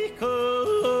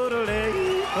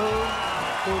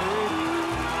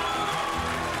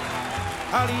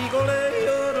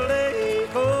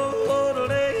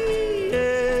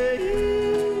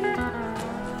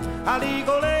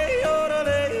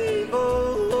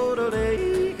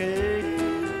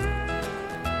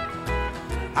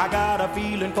got a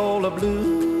feeling full of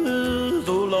blues,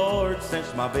 oh Lord,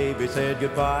 since my baby said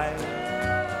goodbye.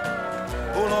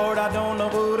 Oh Lord, I don't know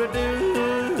what to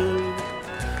do.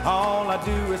 All I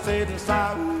do is sit and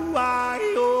sigh. Ooh,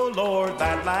 oh Lord,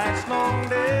 that last long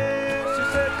day she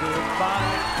said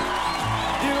goodbye.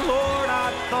 Dear Lord,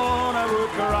 I thought I would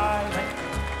cry.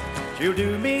 She'll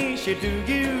do me, she'll do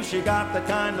you, she got the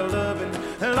kind of loving.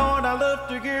 Lord, I love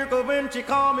to hear her when she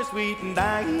call me sweet and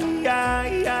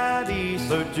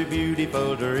such a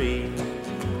beautiful dream.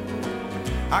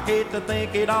 I get to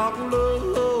think it all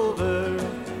over.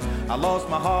 I lost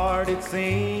my heart, it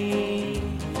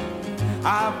seems.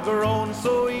 I've grown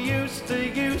so used to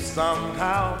you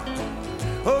somehow.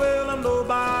 Oh, well, I'm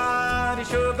nobody's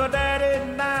sugar daddy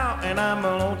now, and I'm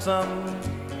lonesome.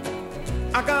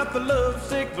 I got the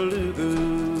lovesick blues.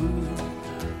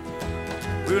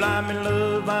 Well, I'm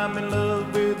in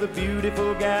love with a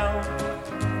beautiful gal.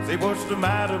 Say, what's the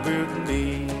matter with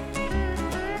me?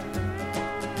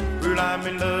 Well, I'm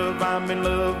in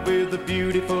love with a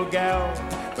beautiful gal,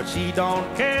 but she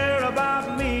don't care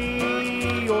about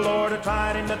me. Oh, Lord, I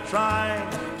tried and I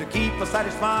tried to keep her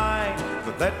satisfied,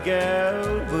 but that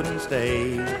gal wouldn't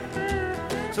stay.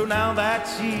 So now that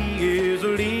she is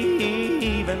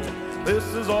leaving, this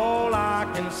is all I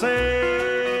can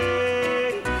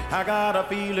say. I got a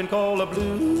feeling called the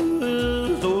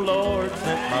blues. Oh, Lord,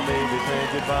 since my baby said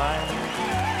goodbye.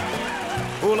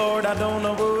 Oh, Lord, I don't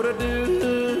know what to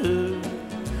do.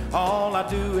 All I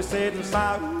do is sit and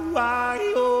sigh.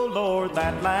 Oh, Lord,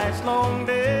 that last long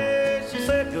day she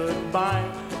said goodbye.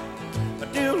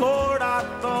 But dear Lord, I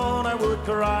thought I would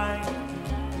cry.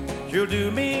 She'll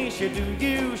do me, she'll do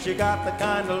you, she got the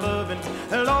kind of loving.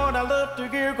 And Lord, I love to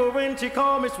hear her when she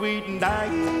call me sweet and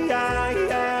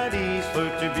these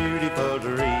such a beautiful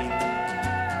dream.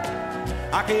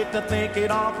 I get to think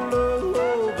it all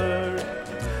over.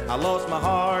 I lost my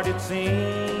heart, it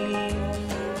seems.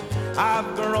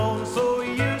 I've grown so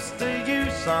used to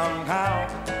you somehow.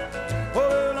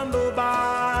 Well, I'm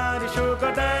nobody's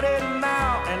sugar daddy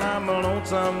now, and I'm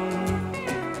lonesome.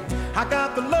 I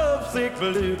got the lovesick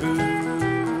blues.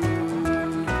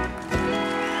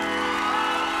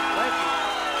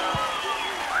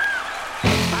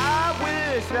 I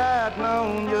wish I'd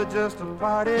known you're just a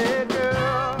party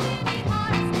girl.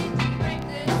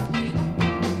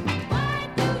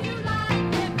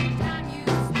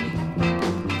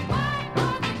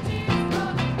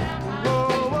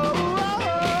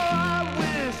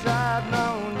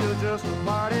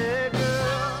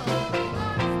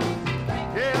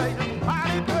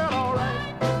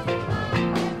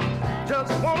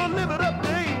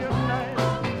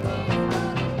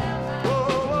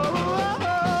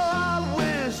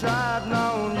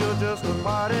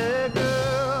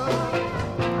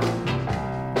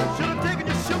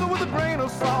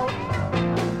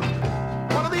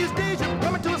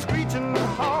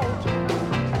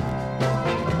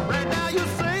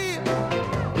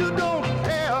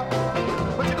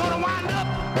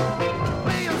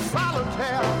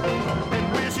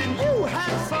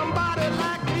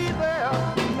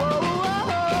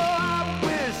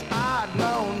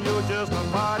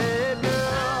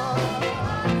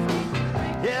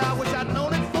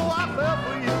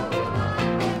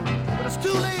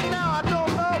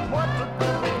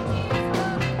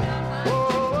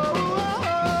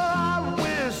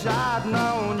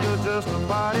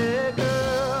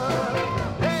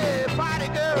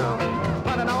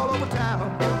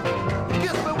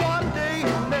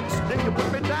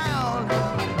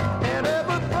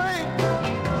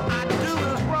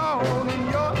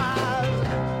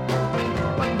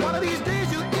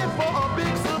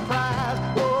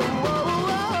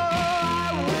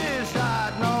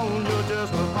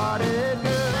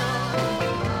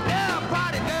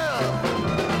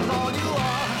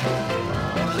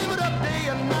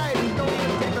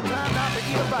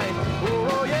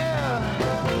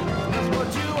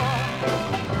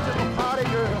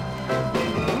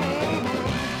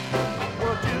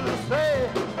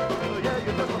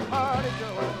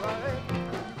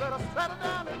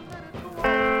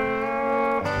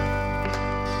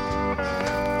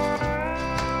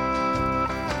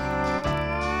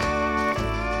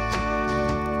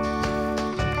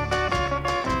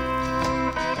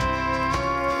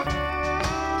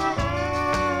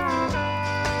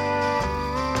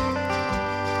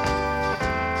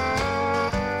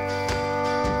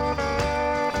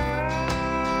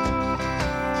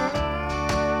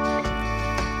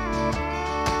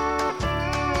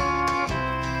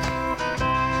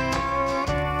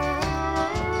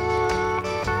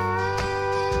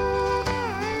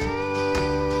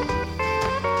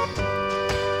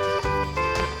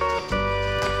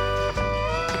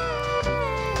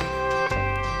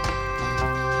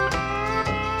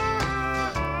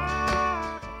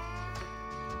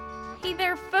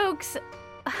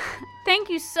 Thank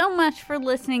you so much for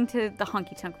listening to the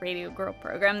Honky Tonk Radio Girl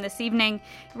program this evening.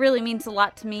 It really means a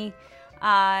lot to me,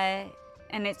 and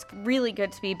it's really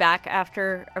good to be back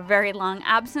after a very long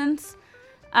absence.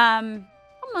 I'll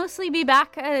mostly be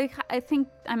back. I think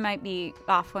I might be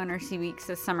off 1 or 2 weeks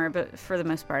this summer, but for the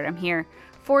most part, I'm here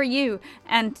for you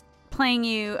and playing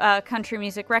you country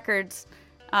music records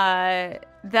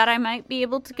that I might be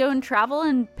able to go and travel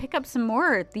and pick up some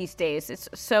more these days. It's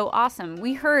so awesome.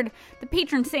 We heard the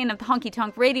patron saint of the Honky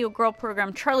Tonk Radio Girl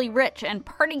program, Charlie Rich, and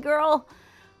Party Girl,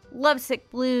 Lovesick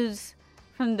Blues,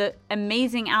 from the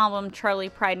amazing album Charlie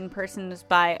Pride in Person, is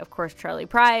by, of course, Charlie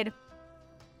Pride.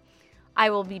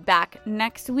 I will be back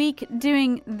next week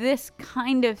doing this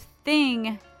kind of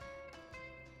thing.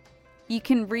 You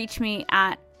can reach me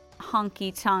at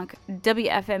Honky Tonk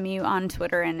WFMU on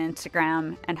Twitter and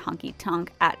Instagram, and honkytonk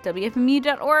at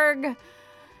WFMU.org.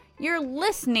 You're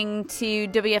listening to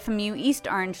WFMU East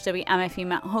Orange, WMFU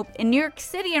Mount Hope in New York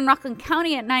City and Rockland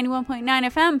County at 91.9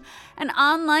 FM and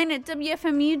online at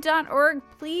WFMU.org.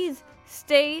 Please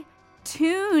stay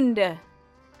tuned.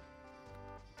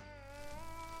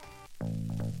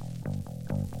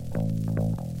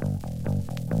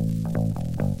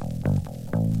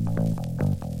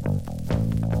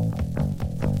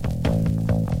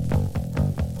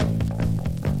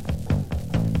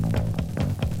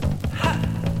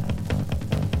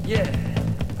 Yeah.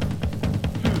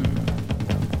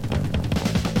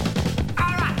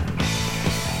 All right.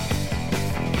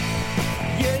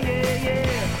 Yeah, yeah,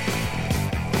 yeah.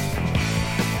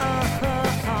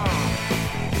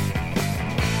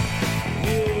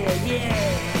 Yeah,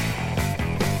 yeah.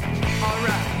 All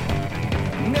right.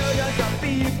 Millions of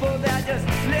people that just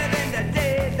live in the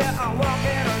day. That are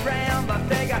walking around, but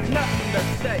they got nothing to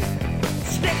say.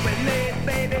 Stick with me,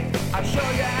 baby. I'll show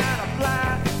you how to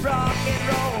fly. Rock and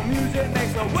roll music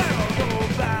makes the world go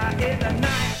by. In the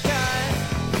nighttime,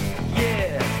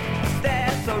 yeah,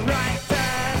 that's the right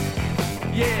time.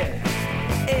 Yeah,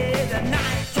 in the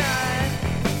nighttime,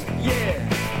 yeah,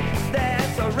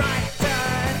 that's the right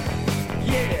time.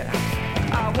 Yeah,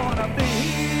 I wanna be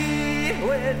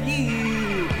with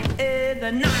you in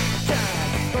the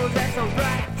nighttime, 'cause that's the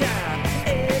right time.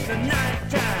 In the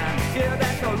nighttime, yeah,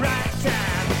 that's the right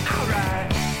time. Alright.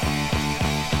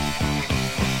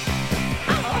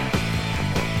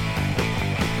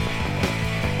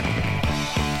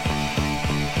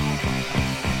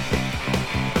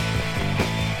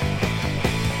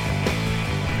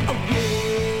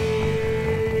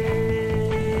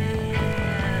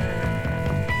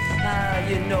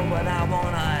 You know what I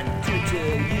wanna do to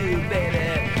you, baby.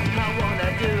 I wanna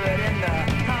do it in the,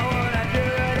 I wanna do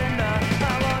it in the,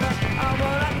 I wanna,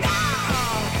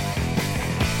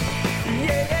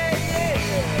 yeah, yeah,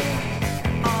 yeah.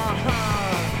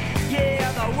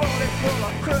 Yeah, the world is full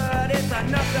of crud. It's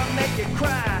enough to make you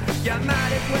cry. You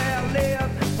might as well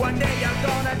live. One day you're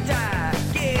gonna die.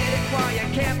 Get it while you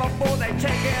can before they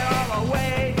take it all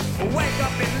away. Wake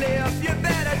up and live. You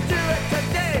better do it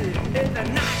today in the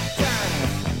nighttime.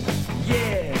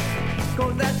 Yeah,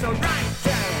 'cause that's the right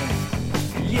time.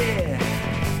 Yeah,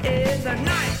 in the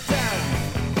nighttime.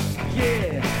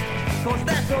 Yeah, 'cause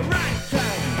that's the right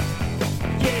time.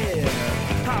 Yeah,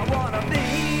 I wanna be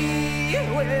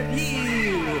with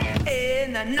you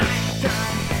in the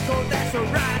nighttime. 'Cause that's the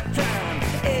right time.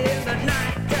 In the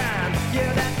nighttime.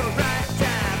 Yeah, that's the right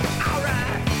time.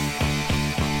 Alright.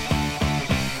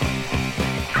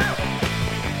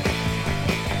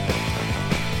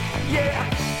 Yeah.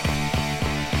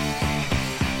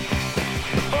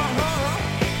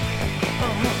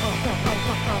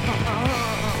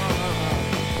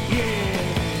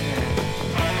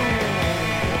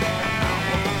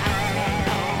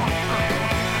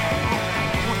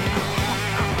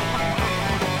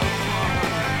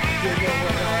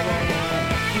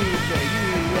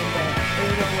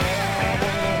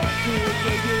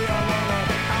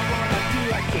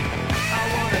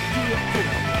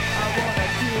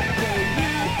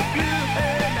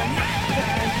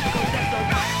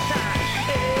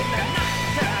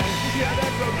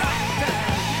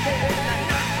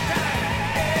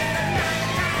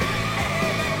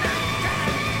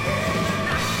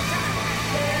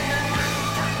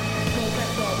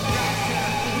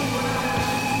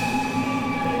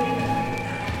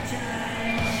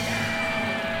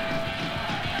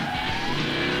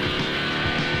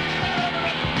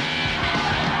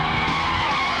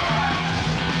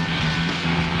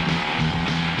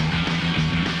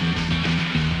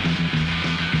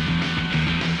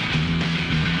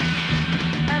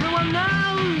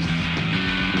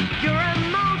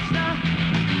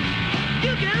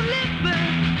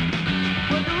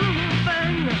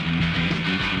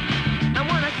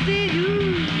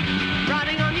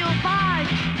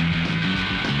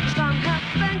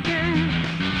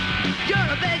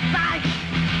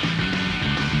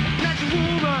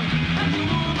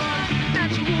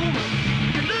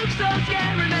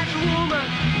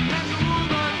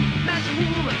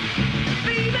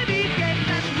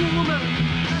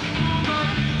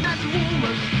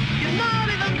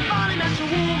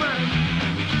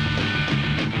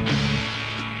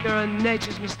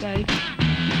 nature's mistake.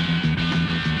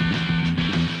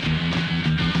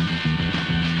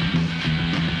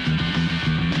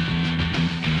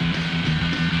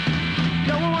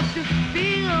 No one wants to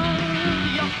feel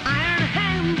your iron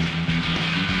hand,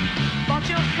 but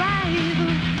you're afraid.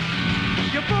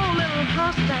 Your poor little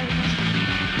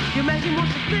hostage. You make him more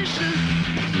suspicious.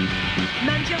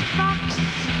 Mend your socks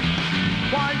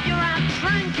while you're out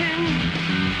drinking,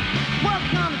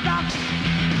 working on the docks.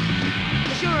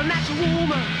 'Cause you're a natural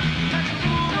woman, natural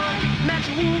woman,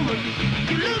 natural woman.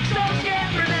 You look so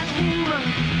scary, natural woman,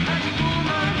 natural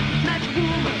woman, natural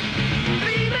woman.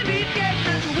 Baby, get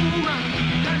natural woman,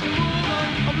 natural woman,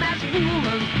 oh natural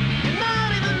woman. You're not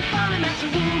even funny,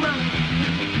 natural woman.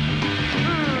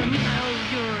 No,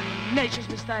 you're nature's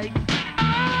mistake.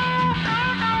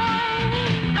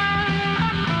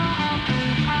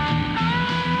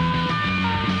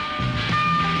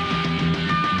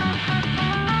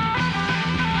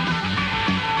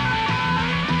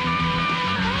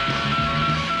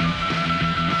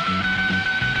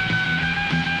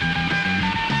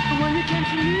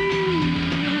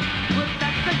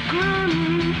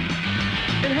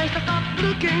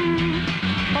 Looking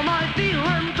for my dear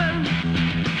husband,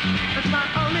 that's my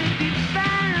only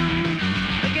defense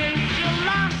against your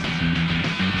lust.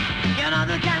 You're not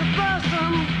the kind of person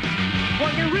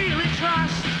one can really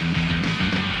trust.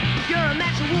 You're a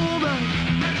natural woman,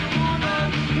 natural woman,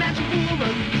 natural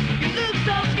woman. You look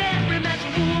so scary,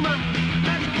 natural woman,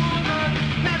 natural woman,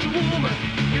 natural woman.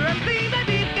 You're a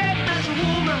baby, get natural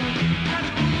woman,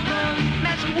 natural woman,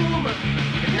 natural woman.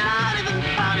 You're not even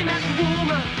funny, natural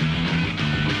woman.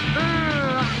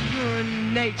 You're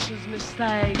nature's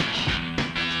mistake.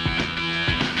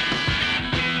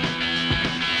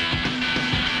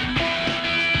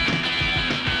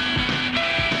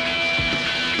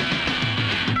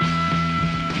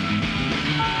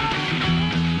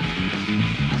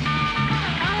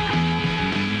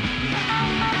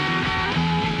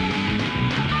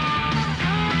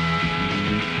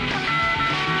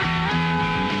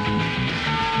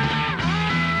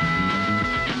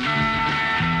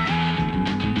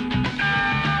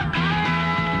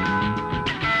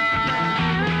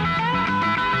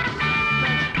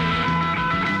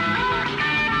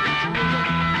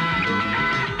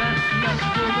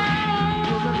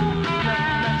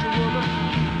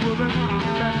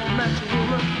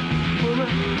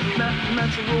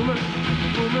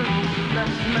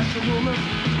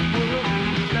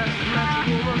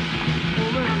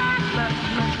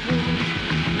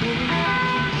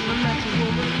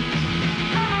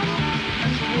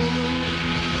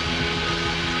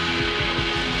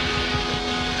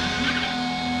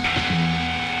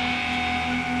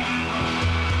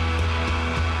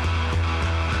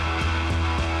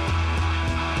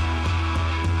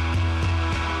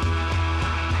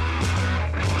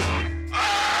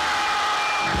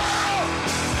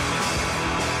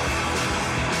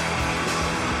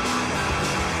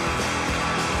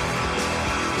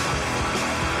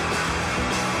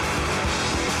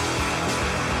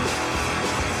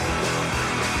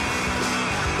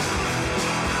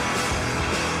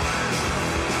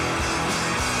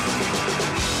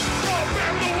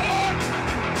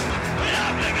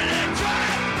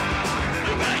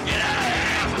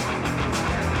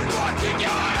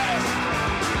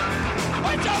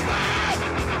 What's your